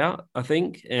optimistic about, I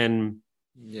think. And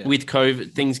with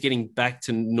COVID, things getting back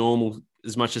to normal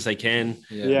as much as they can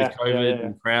with COVID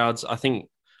and crowds, I think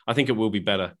it will be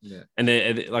better. Yeah. And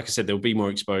like I said, there'll be more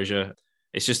exposure.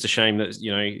 It's just a shame that,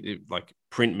 like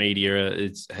print media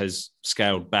has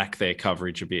scaled back their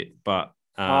coverage a bit. But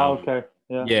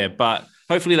but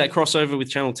hopefully that crossover with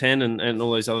Channel 10 and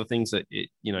all those other things that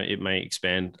it may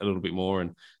expand a little bit more,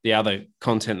 and the other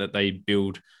content that they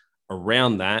build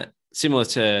around that, similar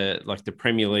to like the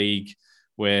Premier League,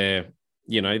 where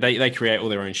they create all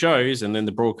their own shows and then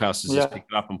the broadcasters just pick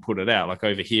it up and put it out. Like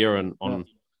over here on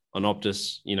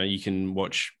Optus, you can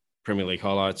watch Premier League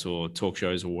highlights or talk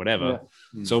shows or whatever.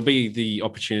 So there'll be the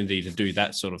opportunity to do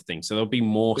that sort of thing. So there'll be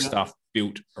more stuff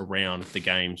built around the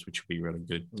games, which will be really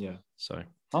good. Yeah. So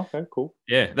okay, cool.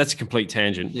 Yeah, that's a complete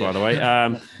tangent, by the way.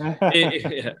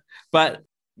 But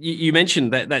you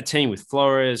mentioned that team with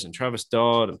Flores and Travis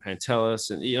Dodd and Pantelis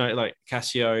and like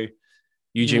Casio.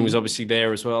 Eugene was obviously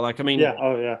there as well. Like, I mean,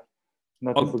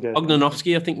 not to forget.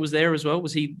 Ognanovsky, I think, was there as well.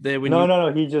 Was he there when?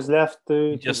 No. He just left.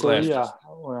 Left.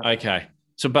 Okay.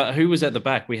 So, but who was at the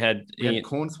back? We had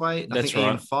Cornthwaite. That's Ian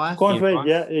right. Fife.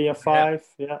 Cornthwaite. Ian Fife.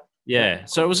 Yeah.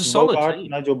 So it was a solid team.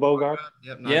 Nigel Bogart.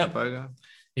 Nigel Bogart.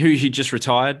 Who he just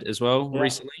retired as well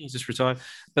recently. He's just retired.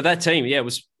 But that team, it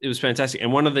was fantastic.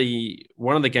 And one of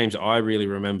the games I really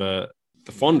remember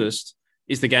the fondest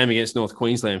is the game against North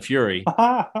Queensland Fury.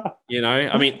 I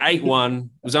mean, 8-1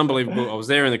 was unbelievable. I was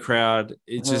there in the crowd.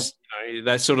 It just,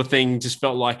 that sort of thing just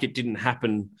felt like it didn't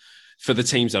happen for the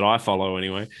teams that I follow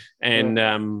anyway. And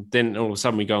then all of a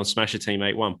sudden we go and smash a team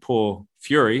 8-1. Poor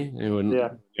Fury,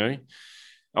 who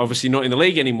obviously not in the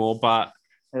league anymore, but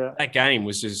that game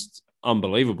was just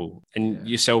unbelievable. And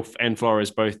yourself and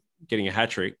Flores both getting a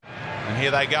hat-trick. And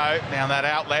here they go, down that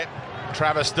outlet.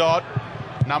 Travis Dodd.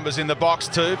 Numbers in the box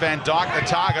too. Van Dijk, the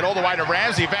target, all the way to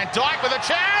Ramsey. Van Dijk with a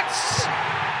chance!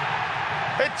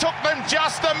 It took them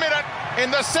just a minute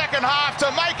in the second half to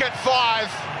make it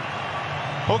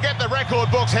 5. We'll get the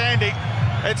record books handy.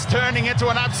 It's turning into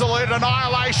an absolute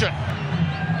annihilation.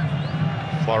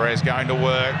 Flores going to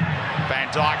work. Van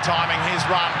Dijk timing his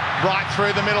run right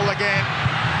through the middle again.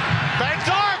 Van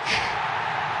Dijk!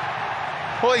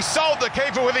 Well, he sold the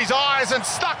keeper with his eyes and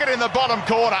stuck it in the bottom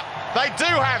corner. They do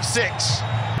have 6.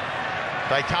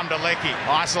 They come to Leckie,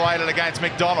 isolated against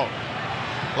McDonald.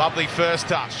 Lovely first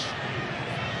touch.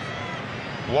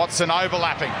 Watson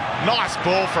overlapping. Nice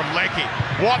ball from Leckie.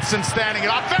 Watson standing it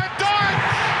up. Van Dijk!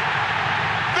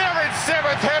 They're in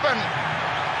 7th heaven.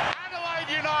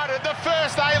 Adelaide United, the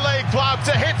first A-League club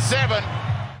to hit 7.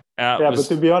 But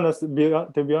to be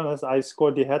honest, I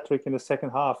scored the hat-trick in the second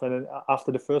half, and then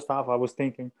after the first half, I was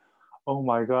thinking, oh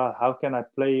my God, how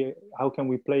can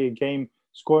we play a game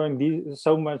scoring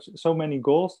so many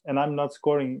goals, and I'm not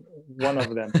scoring one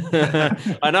of them?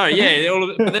 I know,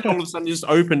 but then all of a sudden, it just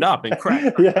opened up and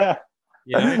cracked.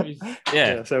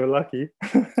 So lucky.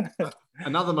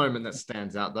 Another moment that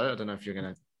stands out, though, I don't know if you're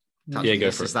going to touch on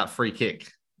this, is that free kick.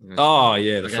 Oh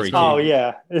yeah, the free kick. Oh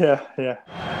yeah.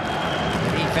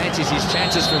 He fancies his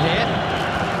chances from here.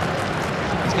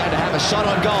 He's going to have a shot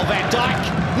on goal. Van Dijk,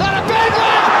 not a bad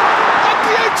one. A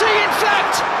beauty, in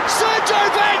fact. Sergio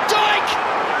Van Dijk,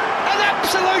 an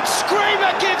absolute screamer,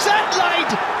 gives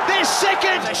Adelaide their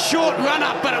second. A short run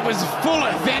up, but it was full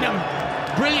of venom.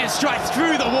 Brilliant strike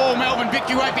through the wall. Melbourne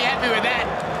victory won't be happy with that.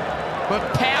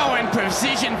 But power and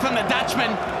precision from the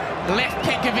Dutchman. Left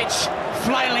Pekovic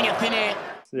flailing at thin air.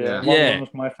 One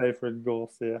of my favorite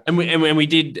goals. And we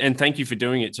did, and thank you for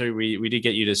doing it too. We did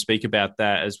get you to speak about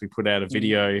that as we put out a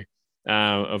video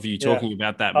of you talking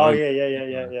about that. Oh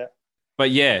yeah.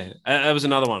 But that was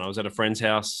another one. I was at a friend's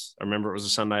house. I remember it was a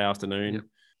Sunday afternoon,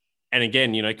 and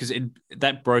again, because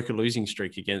that broke a losing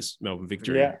streak against Melbourne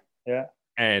Victory. Yeah.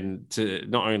 And to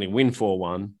not only win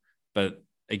 4-1, but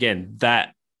again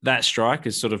that strike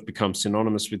has sort of become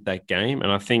synonymous with that game,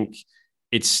 and I think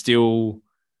it's still.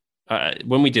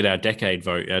 When we did our decade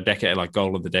vote, our decade like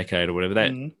goal of the decade or whatever,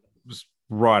 that was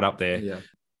right up there. Yeah,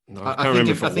 I can't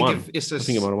remember if it won. I think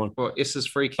it might have won. Or Issa's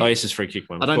free kick. Oh, Issa's free kick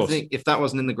one. I don't think if that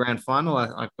wasn't in the grand final,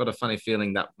 I've got a funny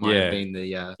feeling that might have been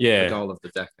the goal of the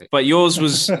decade. But yours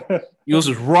was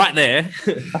right there.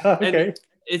 Okay,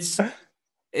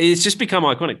 it's just become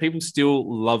iconic. People still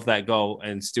love that goal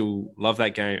and still love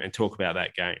that game and talk about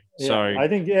that game. Yeah, so I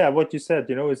think what you said,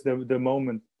 is the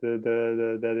moment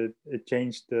that it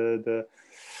changed the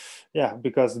yeah,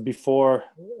 because before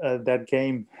that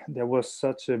game, there was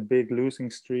such a big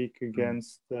losing streak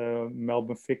against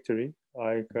Melbourne Victory.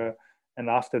 And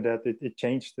after that, it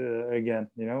changed again.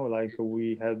 Like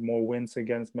we had more wins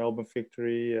against Melbourne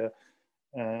Victory,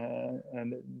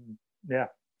 and yeah.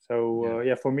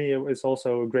 So for me, it's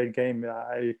also a great game.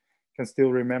 I can still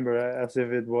remember as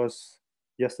if it was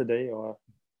yesterday,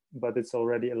 but it's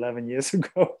already 11 years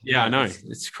ago. Yeah, I know.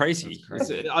 It's crazy.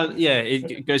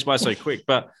 It goes by so quick.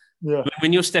 But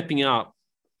when you're stepping up,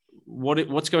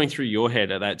 what's going through your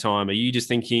head at that time? Are you just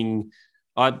thinking,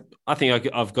 I think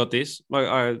I've got this.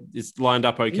 It's lined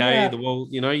up okay. Yeah. The wall,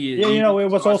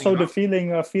 it was also the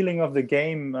feeling of the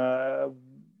game.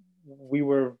 We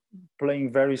were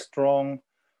playing very strong.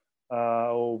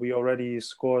 We already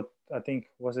scored, I think,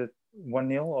 was it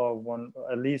 1-0 or one?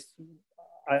 At least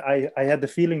I had the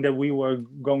feeling that we were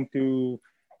going to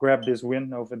grab this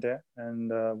win over there.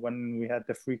 And when we had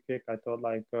the free kick, I thought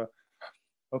like,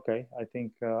 okay, I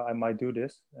think I might do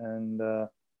this. And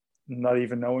not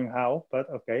even knowing how, but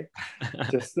okay.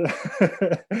 Just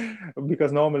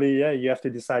because normally, you have to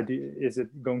decide, is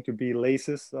it going to be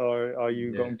laces or are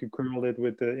you going to curl it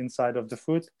with the inside of the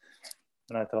foot?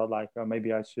 And I thought like,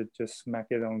 maybe I should just smack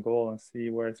it on goal and see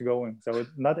where it's going. So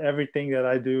not everything that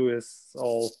I do is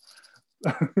all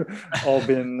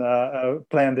been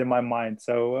planned in my mind.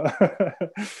 So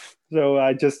so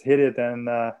I just hit it, and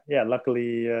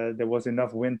luckily there was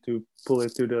enough wind to pull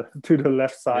it to the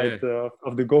left side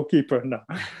of the goalkeeper now.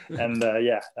 And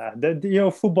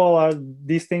football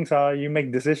these things are, you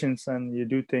make decisions and you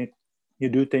do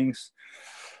things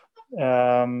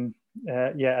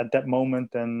at that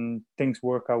moment, and things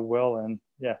work out well. And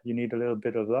you need a little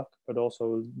bit of luck, but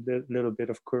also a little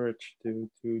bit of courage to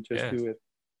just do it.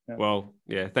 Yeah. Well,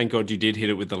 thank God you did hit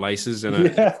it with the laces, and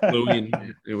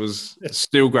it was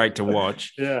still great to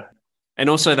watch. Yeah.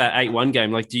 And also that 8-1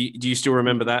 game, like, do you still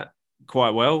remember that quite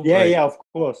well? Yeah, of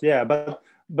course. Yeah, but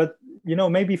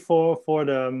maybe for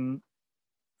the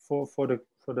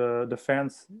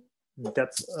fans,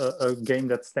 that's a game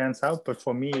that stands out. But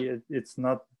for me, it's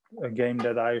not a game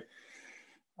that I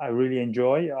really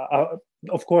enjoy.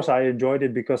 Of course, I enjoyed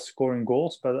it because scoring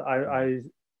goals, but I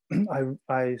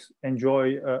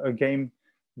enjoy a game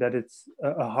that it's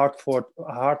a hard fought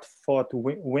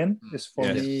win is for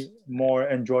me more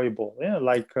enjoyable.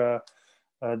 Like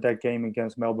that game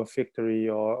against Melbourne Victory,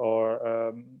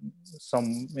 or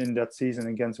some in that season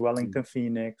against Wellington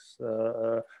Phoenix,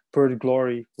 Perth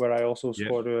Glory, where I also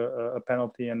scored a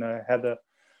penalty and a header.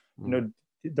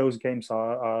 Those games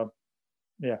are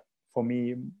for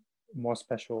me more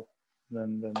special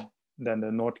than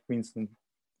the North Queensland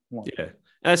one. Yeah,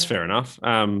 that's fair enough.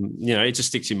 It just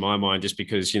sticks in my mind just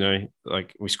because,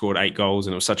 like we scored 8 goals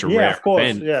and it was such a rare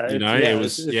event.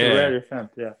 It's a rare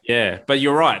event. Yeah. But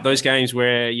you're right. Those games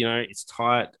where, it's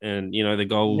tight and, the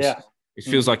goals, it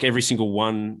feels like every single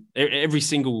one, every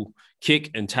single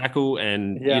kick and tackle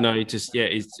and,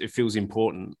 it feels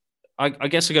important. I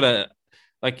guess I got to,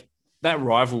 like, that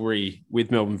rivalry with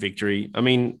Melbourne Victory. I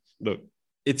mean, look,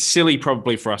 it's silly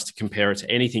probably for us to compare it to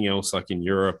anything else like in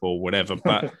Europe or whatever,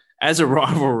 but as a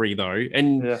rivalry though,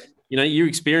 and you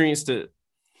experienced it,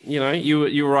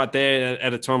 you were right there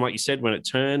at a time, like you said, when it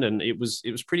turned, and it was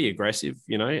pretty aggressive,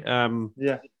 what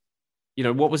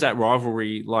was that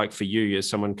rivalry like for you as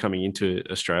someone coming into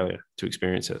Australia to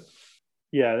experience it?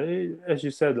 Yeah, as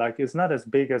you said, like it's not as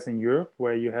big as in Europe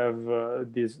where you have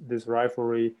this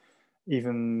rivalry,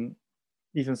 even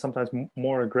sometimes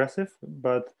more aggressive,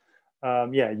 but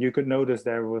you could notice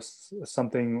there was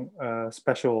something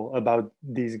special about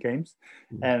these games.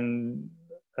 And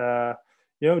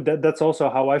that's also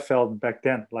how I felt back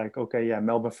then. Like, okay,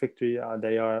 Melbourne Victory,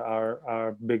 they are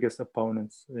our biggest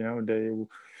opponents.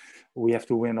 We have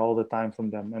to win all the time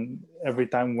from them. And every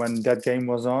time when that game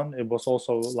was on, it was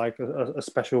also like a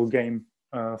special game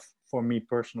for me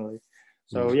personally.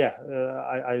 So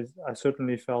I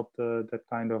certainly felt that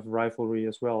kind of rivalry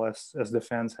as well as the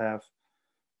fans have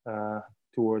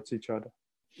towards each other.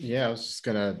 Yeah, I was just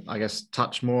gonna, I guess,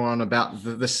 touch more on about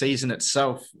the season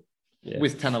itself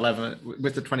with 10-11,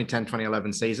 with the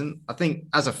 2010-2011 season. I think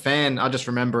as a fan, I just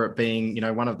remember it being,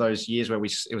 one of those years where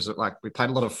it was like we played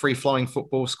a lot of free-flowing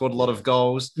football, scored a lot of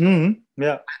goals. Mm-hmm.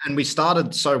 Yeah. And we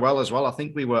started so well as well. I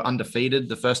think we were undefeated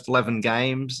the first 11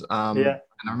 games. And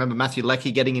I remember Matthew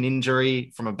Leckie getting an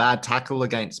injury from a bad tackle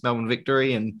against Melbourne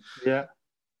Victory. And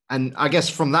I guess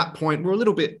from that point, we're a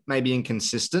little bit maybe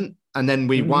inconsistent. And then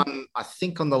we won, I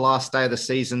think, on the last day of the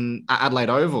season at Adelaide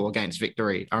Oval against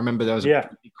Victory. I remember there was a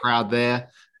big crowd there.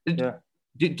 Do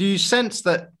you sense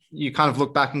that you kind of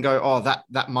look back and go, oh,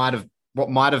 that might have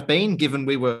been, given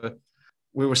we were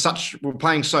we were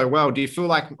playing so well. Do you feel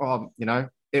like,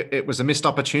 it was a missed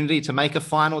opportunity to make a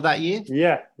final that year?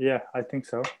 Yeah, I think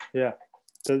so. Yeah,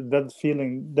 that's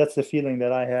the feeling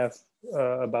that I have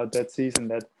about that season.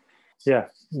 That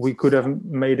we could have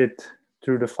made it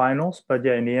through the finals, but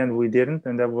in the end we didn't,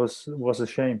 and that was a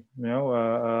shame.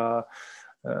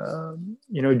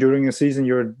 During a season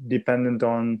you're dependent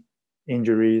on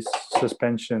injuries,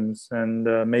 suspensions, and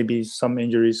maybe some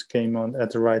injuries came on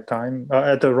at the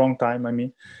wrong time. I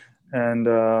mean,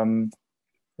 and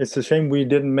it's a shame we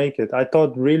didn't make it. I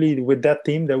thought really with that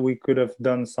team that we could have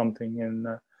done something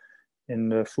in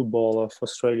the football of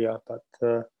Australia, but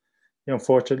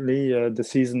unfortunately, the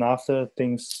season after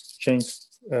things changed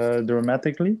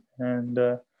dramatically, and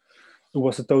it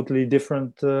was a totally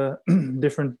different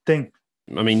different thing.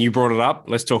 I mean, you brought it up.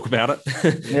 Let's talk about it.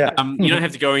 Yeah. You don't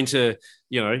have to go into,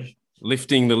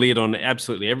 lifting the lid on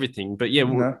absolutely everything. But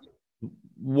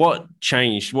what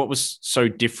changed? What was so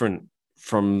different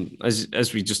from,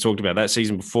 as we just talked about, that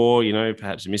season before,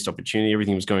 perhaps a missed opportunity,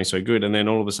 everything was going so good. And then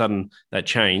all of a sudden that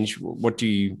changed. What do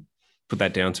you put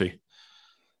that down to?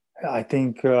 I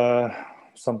think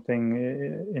something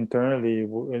internally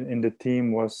in the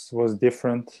team was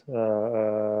different.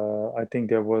 I think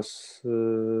there was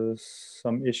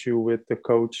some issue with the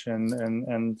coach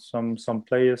and some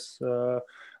players.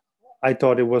 I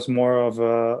thought it was more of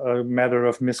a matter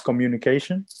of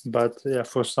miscommunication, but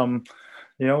for some,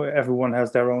 everyone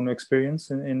has their own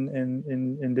experience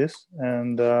in this,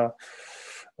 and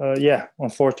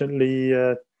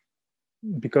unfortunately.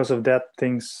 Because of that,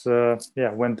 things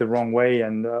went the wrong way,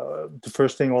 and the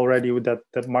first thing already with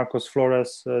that Marcos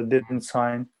Flores didn't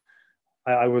sign,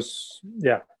 I was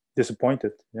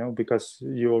disappointed, because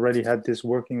you already had this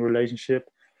working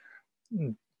relationship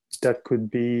that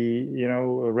could be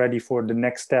ready for the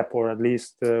next step, or at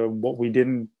least what we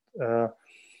didn't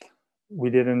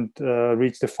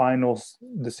reach the finals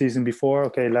the season before.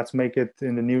 Okay, let's make it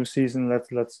in the new season.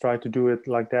 Let's try to do it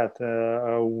like that,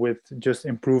 with just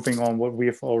improving on what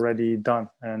we've already done.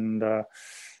 And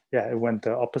it went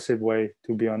the opposite way,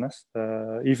 to be honest.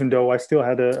 Even though I still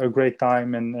had a great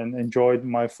time and enjoyed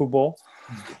my football,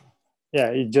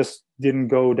 it just didn't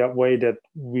go that way that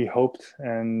we hoped.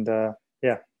 And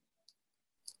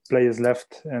players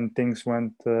left and things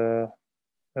went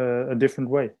a different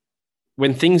way.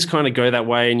 When things kind of go that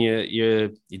way and you're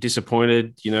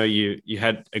disappointed, you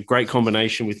had a great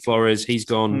combination with Flores. He's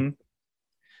gone. Mm-hmm.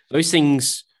 Those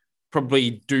things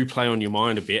probably do play on your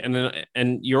mind a bit,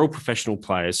 and you're all professional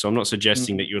players, so I'm not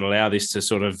suggesting that you would allow this to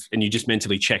sort of, and you just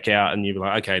mentally check out and you're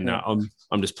like, okay, no,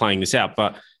 I'm just playing this out.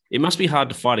 But it must be hard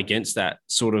to fight against that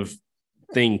sort of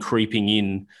thing creeping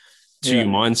in to your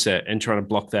mindset and trying to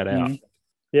block that out.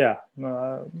 Yeah,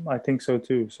 I think so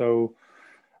too. So,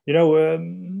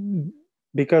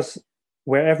 because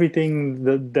where everything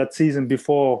that season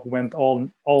before went all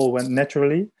went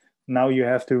naturally, now you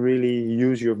have to really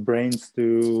use your brains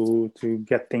to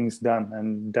get things done,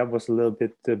 and that was a little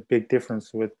bit the big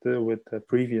difference with the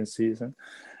previous season.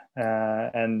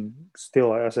 And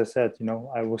still, as I said,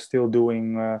 I was still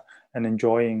doing and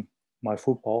enjoying my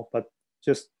football, but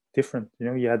just different.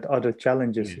 You had other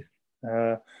challenges.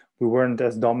 We weren't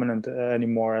as dominant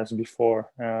anymore as before.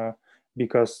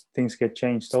 Because things get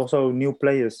changed. Also, new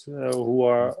players who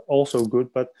are also good.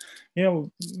 But,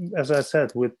 as I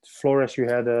said, with Flores, you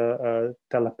had a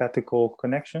telepathical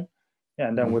connection.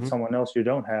 And then with someone else, you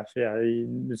don't have.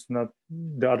 It's not,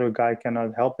 the other guy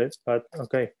cannot help it. But,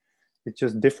 okay, it's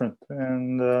just different.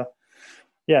 And,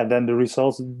 then the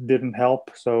results didn't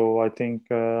help. So I think,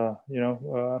 it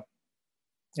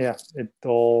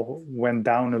all went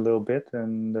down a little bit.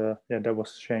 And, that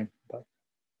was a shame. But,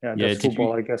 that's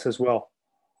football, I guess, as well.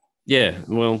 Yeah,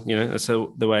 well, that's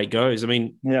the way it goes. I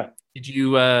mean, did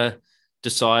you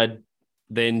decide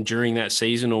then during that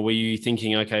season, or were you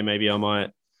thinking, okay, maybe I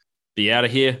might be out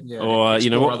of here, or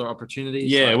what other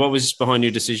opportunities? Yeah, what was behind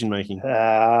your decision making?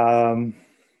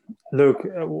 Look,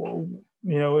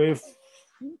 if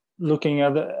looking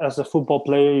at as a football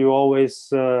player, you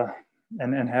always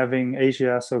and having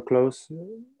Asia so close.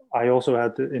 I also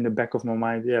had in the back of my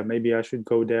mind, maybe I should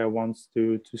go there once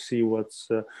to see what's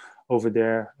over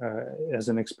there as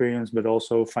an experience, but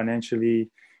also financially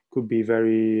could be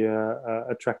very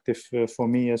attractive for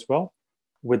me as well.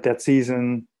 With that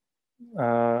season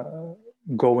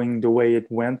going the way it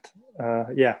went,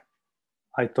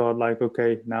 I thought like,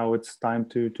 okay, now it's time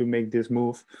to make this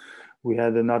move. We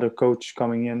had another coach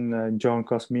coming in, John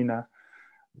Cosmina.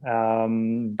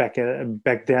 Back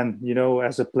then,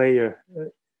 as a player,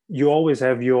 you always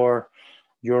have your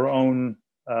own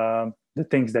the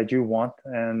things that you want,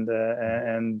 and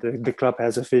the club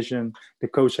has a vision, the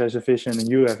coach has a vision, and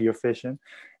you have your vision.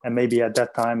 And maybe at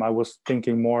that time I was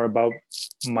thinking more about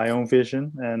my own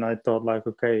vision, and I thought like,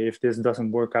 okay, if this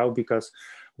doesn't work out, because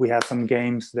we had some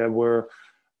games that were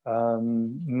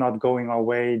not going our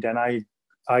way, then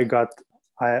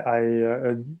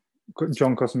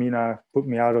John Cosmina put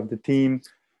me out of the team.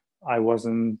 I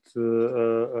wasn't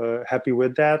happy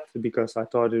with that, because I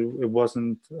thought it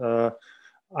wasn't.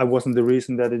 I wasn't the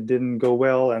reason that it didn't go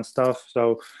well and stuff.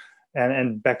 So,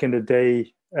 and back in the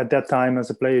day, at that time as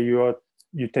a player,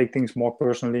 you take things more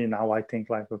personally. Now I think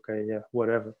like, okay, yeah,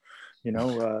 whatever.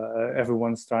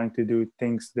 Everyone's trying to do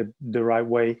things the right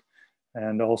way,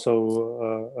 and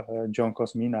also John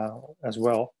Cosmina as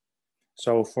well.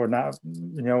 So for now,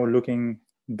 looking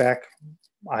back,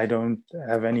 I don't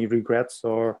have any regrets.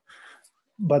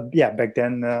 But yeah, back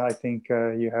then I think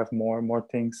you have more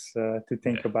things to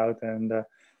think about, and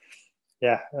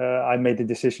I made the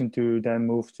decision to then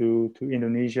move to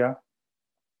Indonesia,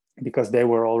 because they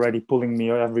were already pulling me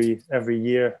every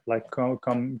year, like come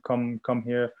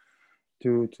here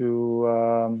to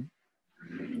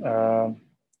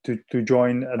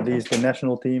join at least the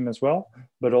national team as well,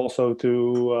 but also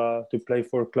to play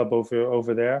for a club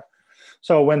over there.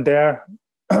 So I went there.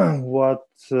 What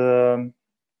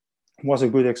was a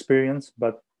good experience,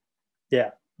 but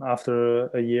yeah, after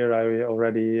a year I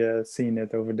already seen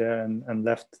it over there and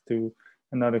left to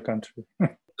another country. I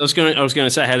was going to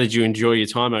say, how did you enjoy your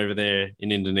time over there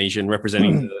in Indonesia and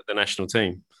representing the national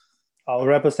team?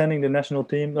 Representing the national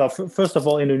team. First of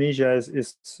all, Indonesia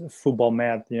is football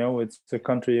mad. It's a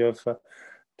country of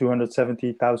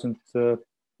 270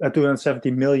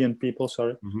 million people.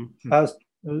 Sorry. Mm-hmm.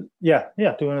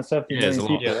 270 million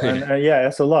people. Yeah.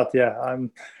 It's a lot. Yeah.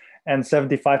 And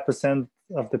 75%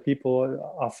 of the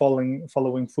people are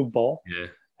following football. Yeah.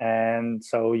 And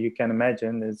so you can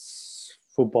imagine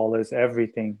football is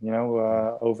everything,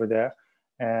 over there.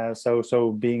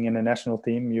 So being in a national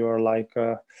team, you're like,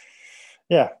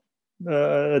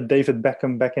 David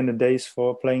Beckham back in the days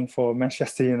for playing for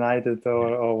Manchester United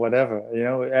or whatever.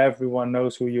 Everyone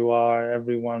knows who you are.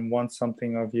 Everyone wants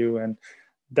something of you. And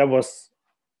that was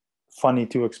funny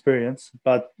to experience.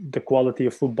 But the quality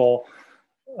of football,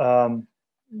 and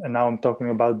now I'm talking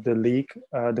about the league,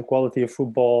 the quality of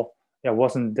football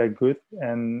wasn't that good,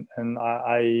 and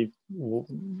I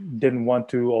didn't want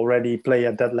to already play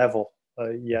at that level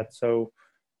yet. So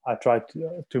I tried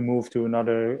to move to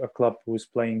a club who's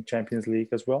playing Champions League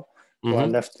as well. So I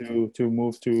left to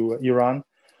move to Iran,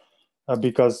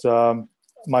 because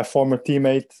my former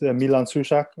teammate Milan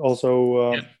Susak,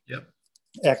 also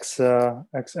ex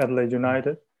Adelaide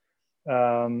United,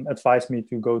 advised me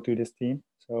to go to this team.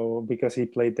 So because he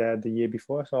played there the year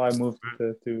before, so I moved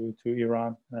to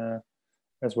Iran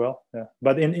as well. Yeah,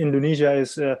 but in Indonesia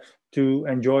is to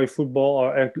enjoy football,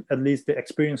 or at least the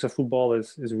experience of football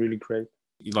is really great.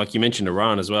 Like you mentioned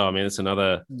Iran as well. I mean, it's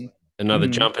another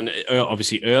jump. And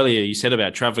obviously earlier you said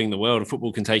about traveling the world, and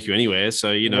football can take you anywhere.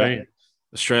 So,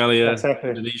 Australia,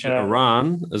 Indonesia,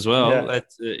 Iran as well. Yeah.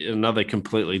 That's another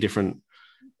completely different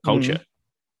culture.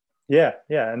 Yeah.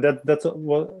 And that's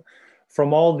what,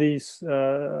 from all these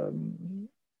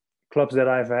clubs that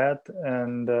I've had,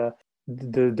 and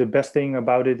the best thing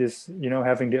about it is,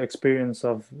 having the experience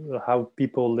of how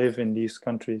people live in these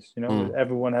countries.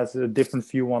 Everyone has a different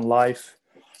view on life.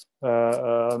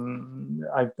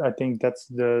 I think that's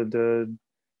the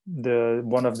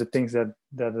one of the things that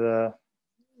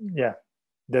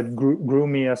grew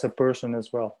me as a person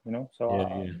as well.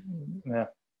 So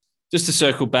Just to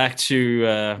circle back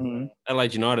to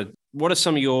Adelaide United, what are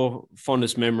some of your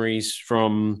fondest memories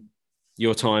from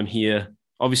your time here?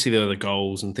 Obviously, there are the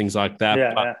goals and things like that.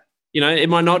 Yeah, but, it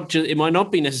might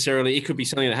not be necessarily. It could be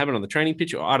something that happened on the training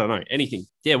pitch, or I don't know, anything.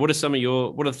 Yeah, what are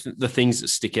the things that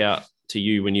stick out to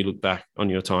you when you look back on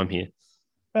your time here?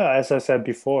 As I said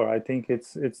before, I think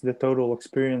it's the total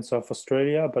experience of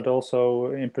Australia, but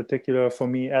also in particular for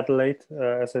me, Adelaide.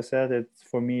 As I said, it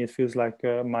feels like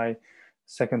my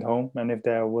second home. And if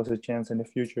there was a chance in the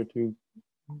future to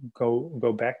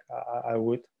go back, I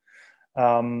would.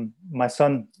 My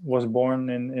son was born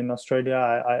in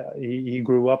Australia. He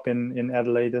grew up in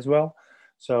Adelaide as well.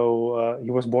 So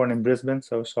he was born in Brisbane.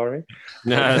 So sorry.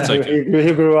 No, that's okay.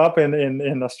 He grew up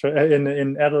in Australia,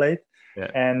 in Adelaide,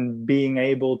 and being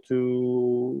able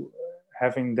to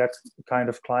having that kind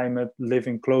of climate,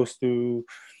 living close to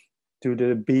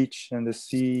the beach and the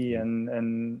sea,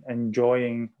 and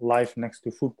enjoying life next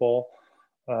to football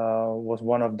was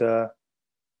one of the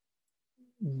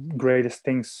greatest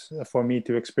things for me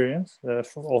to experience,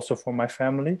 also for my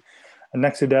family. And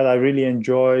next to that, I really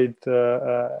enjoyed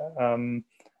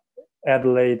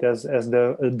Adelaide as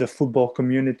the football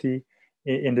community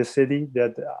in the city.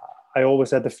 That I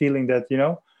always had the feeling that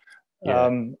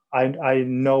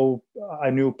I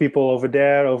knew people over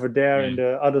there in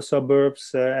the other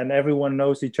suburbs, and everyone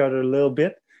knows each other a little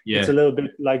bit. It's a little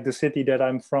bit like the city that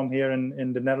I'm from here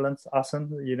in the Netherlands, Assen.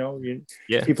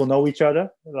 People know each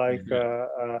other.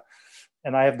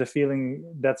 And I have the feeling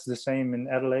that's the same in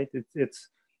Adelaide.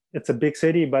 It's a big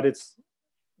city, but it's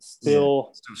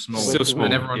still small.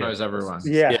 And everyone knows everyone.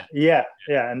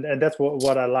 And that's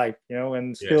what I like.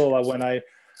 And still when I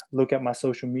look at my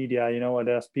social media,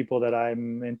 there's people that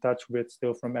I'm in touch with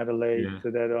still from Adelaide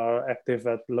that are active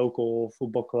at local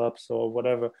football clubs or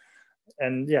whatever.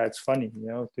 And it's funny,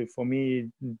 for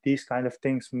me, these kind of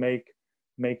things make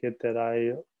it that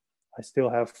I still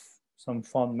have some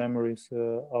fond memories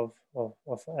of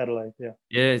Adelaide.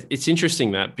 It's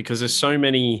interesting that, because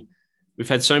we've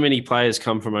had so many players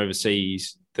come from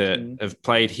overseas that have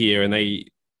played here, and they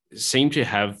seem to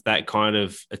have that kind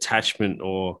of attachment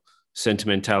or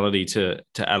sentimentality to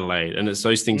Adelaide. And it's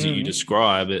those things that you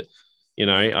describe.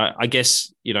 I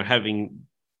guess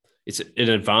it's an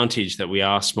advantage that we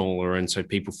are smaller, and so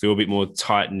people feel a bit more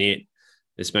tight knit.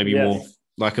 It's maybe more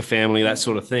like a family, that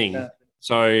sort of thing.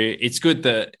 So it's good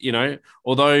that,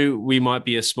 although we might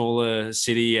be a smaller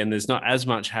city and there's not as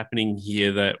much happening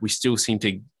here, that we still seem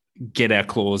to get our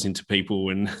claws into people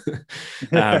and,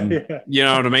 you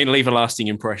know what I mean? Leave a lasting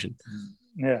impression.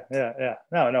 No,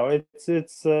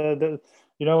 it's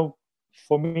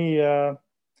for me,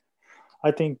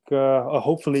 I think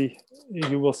hopefully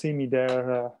you will see me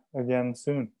there again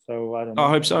soon. So I don't know. I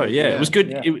hope so. Yeah, it was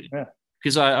good.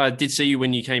 Because I did see you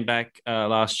when you came back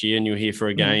last year, and you were here for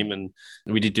a game, and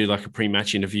we did do like a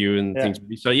pre-match interview and things.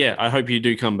 So I hope you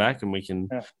do come back, and we can.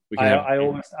 I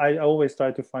always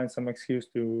try to find some excuse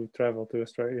to travel to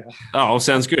Australia. Oh,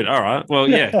 sounds good. All right. Well,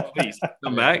 please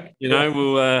come back.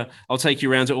 We'll I'll take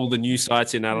you around to all the new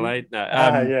sites in Adelaide.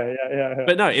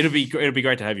 But no, it'll be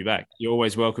great to have you back. You're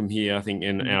always welcome here, I think,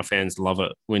 and our fans love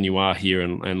it when you are here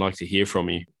and like to hear from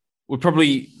you. We're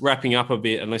probably wrapping up a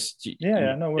bit, unless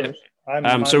no worries.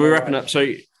 So we're wrapping up.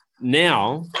 So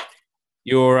now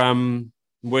you're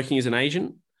working as an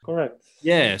agent? Correct.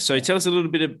 Yeah. So tell us a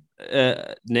little bit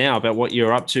now about what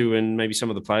you're up to and maybe some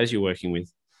of the players you're working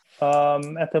with.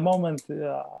 At the moment,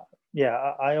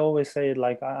 I always say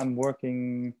like I'm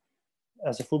working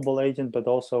as a football agent, but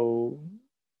also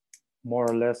more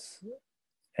or less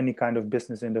any kind of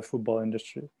business in the football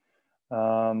industry.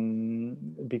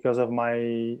 Because of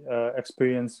my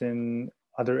experience in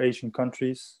other Asian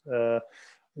countries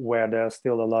where there's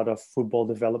still a lot of football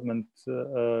development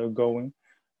going,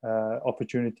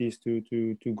 opportunities to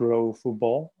grow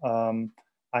football.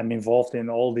 I'm involved in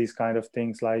all these kind of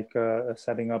things, like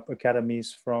setting up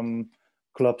academies from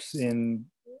clubs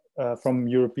from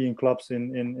European clubs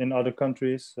in other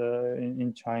countries,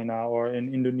 in China or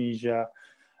in Indonesia.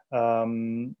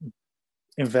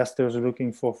 Investors are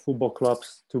looking for football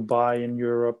clubs to buy in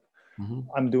Europe.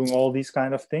 I'm doing all these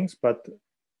kind of things, but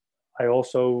I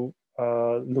also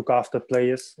look after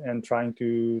players and trying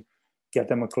to get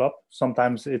them a club.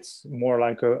 Sometimes it's more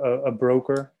like a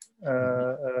broker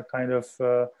kind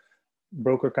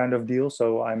of deal.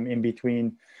 So I'm in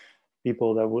between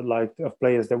people that would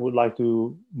players that would like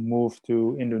to move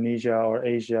to Indonesia or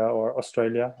Asia or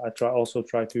Australia. I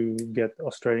try to get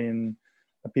Australian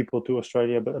people to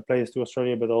Australia, but players to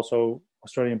Australia, but also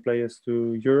Australian players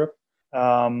to Europe.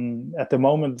 At the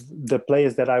moment, the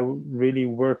players that I really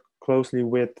work closely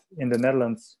with in the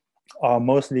Netherlands are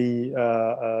mostly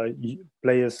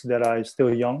players that are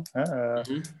still young,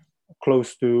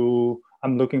 close to.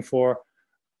 I'm looking for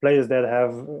players that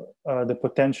have the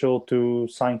potential to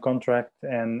sign contract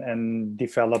and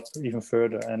develop even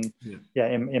further. And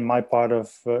in my part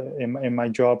of in my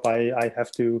job, I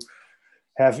have to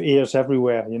have ears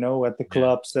everywhere, at the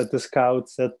clubs, at the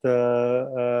scouts, at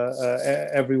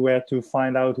everywhere, to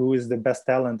find out who is the best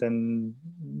talent. And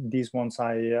these ones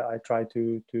I try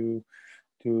to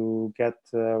get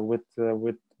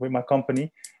with my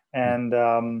company. And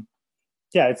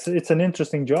it's an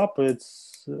interesting job.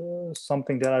 It's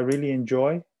something that I really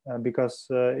enjoy because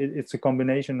it's a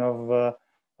combination of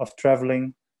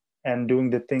traveling and doing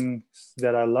the things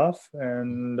that I love,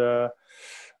 and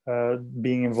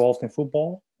being involved in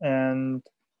football, and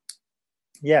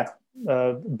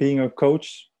being a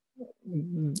coach.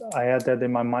 I had that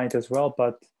in my mind as well,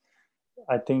 but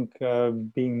I think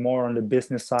being more on the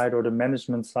business side or the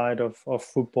management side of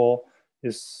football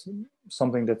is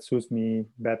something that suits me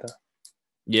better.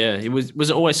 Yeah, was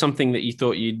it always something that you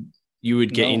thought you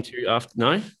would get into after?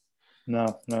 No.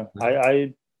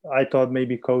 I I thought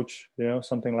maybe coach,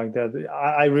 something like that.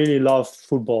 I really love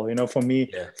football. For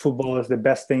me, football is the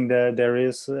best thing that there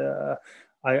is.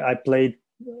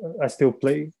 I still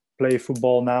play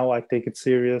football now. I take it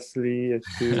seriously.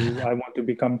 I want to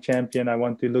become champion. I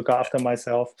want to look after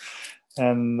myself,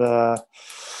 and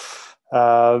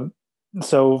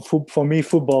so for me,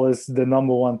 football is the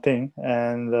number one thing.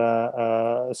 And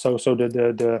so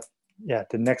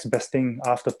the next best thing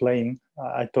after playing,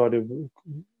 I thought it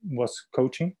was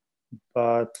coaching.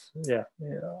 But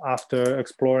after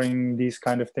exploring these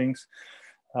kind of things,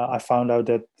 I found out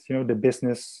that the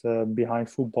business behind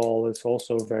football is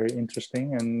also very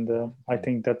interesting, and I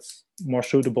think that's more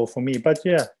suitable for me. But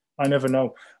I never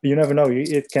know. You never know.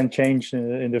 It can change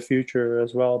in the future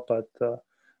as well. But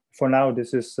for now,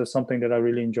 this is something that I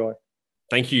really enjoy.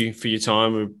 Thank you for your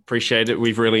time. We appreciate it.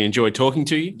 We've really enjoyed talking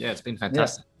to you. Yeah, it's been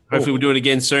fantastic. Hopefully we'll do it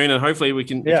again soon, and hopefully we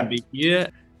can be here.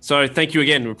 So thank you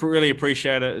again. We really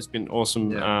appreciate it. It's been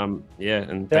awesome.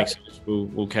 Thanks.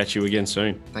 We'll catch you again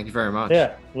soon. Thank you very much.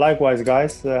 Yeah, likewise,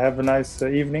 guys. Have a nice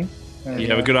evening. You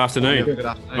have a good afternoon. Good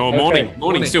afternoon. Or morning. Okay.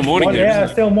 Morning. Still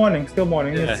morning. Still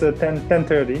morning. Yeah. It's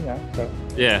 10:30. Yeah. So.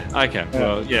 Yeah. Okay.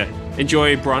 Well,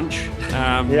 enjoy brunch.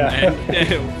 And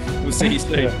we'll see you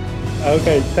soon.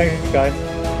 Okay. Thanks, guys.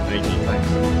 Thank you.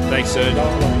 Thanks,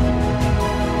 Serge.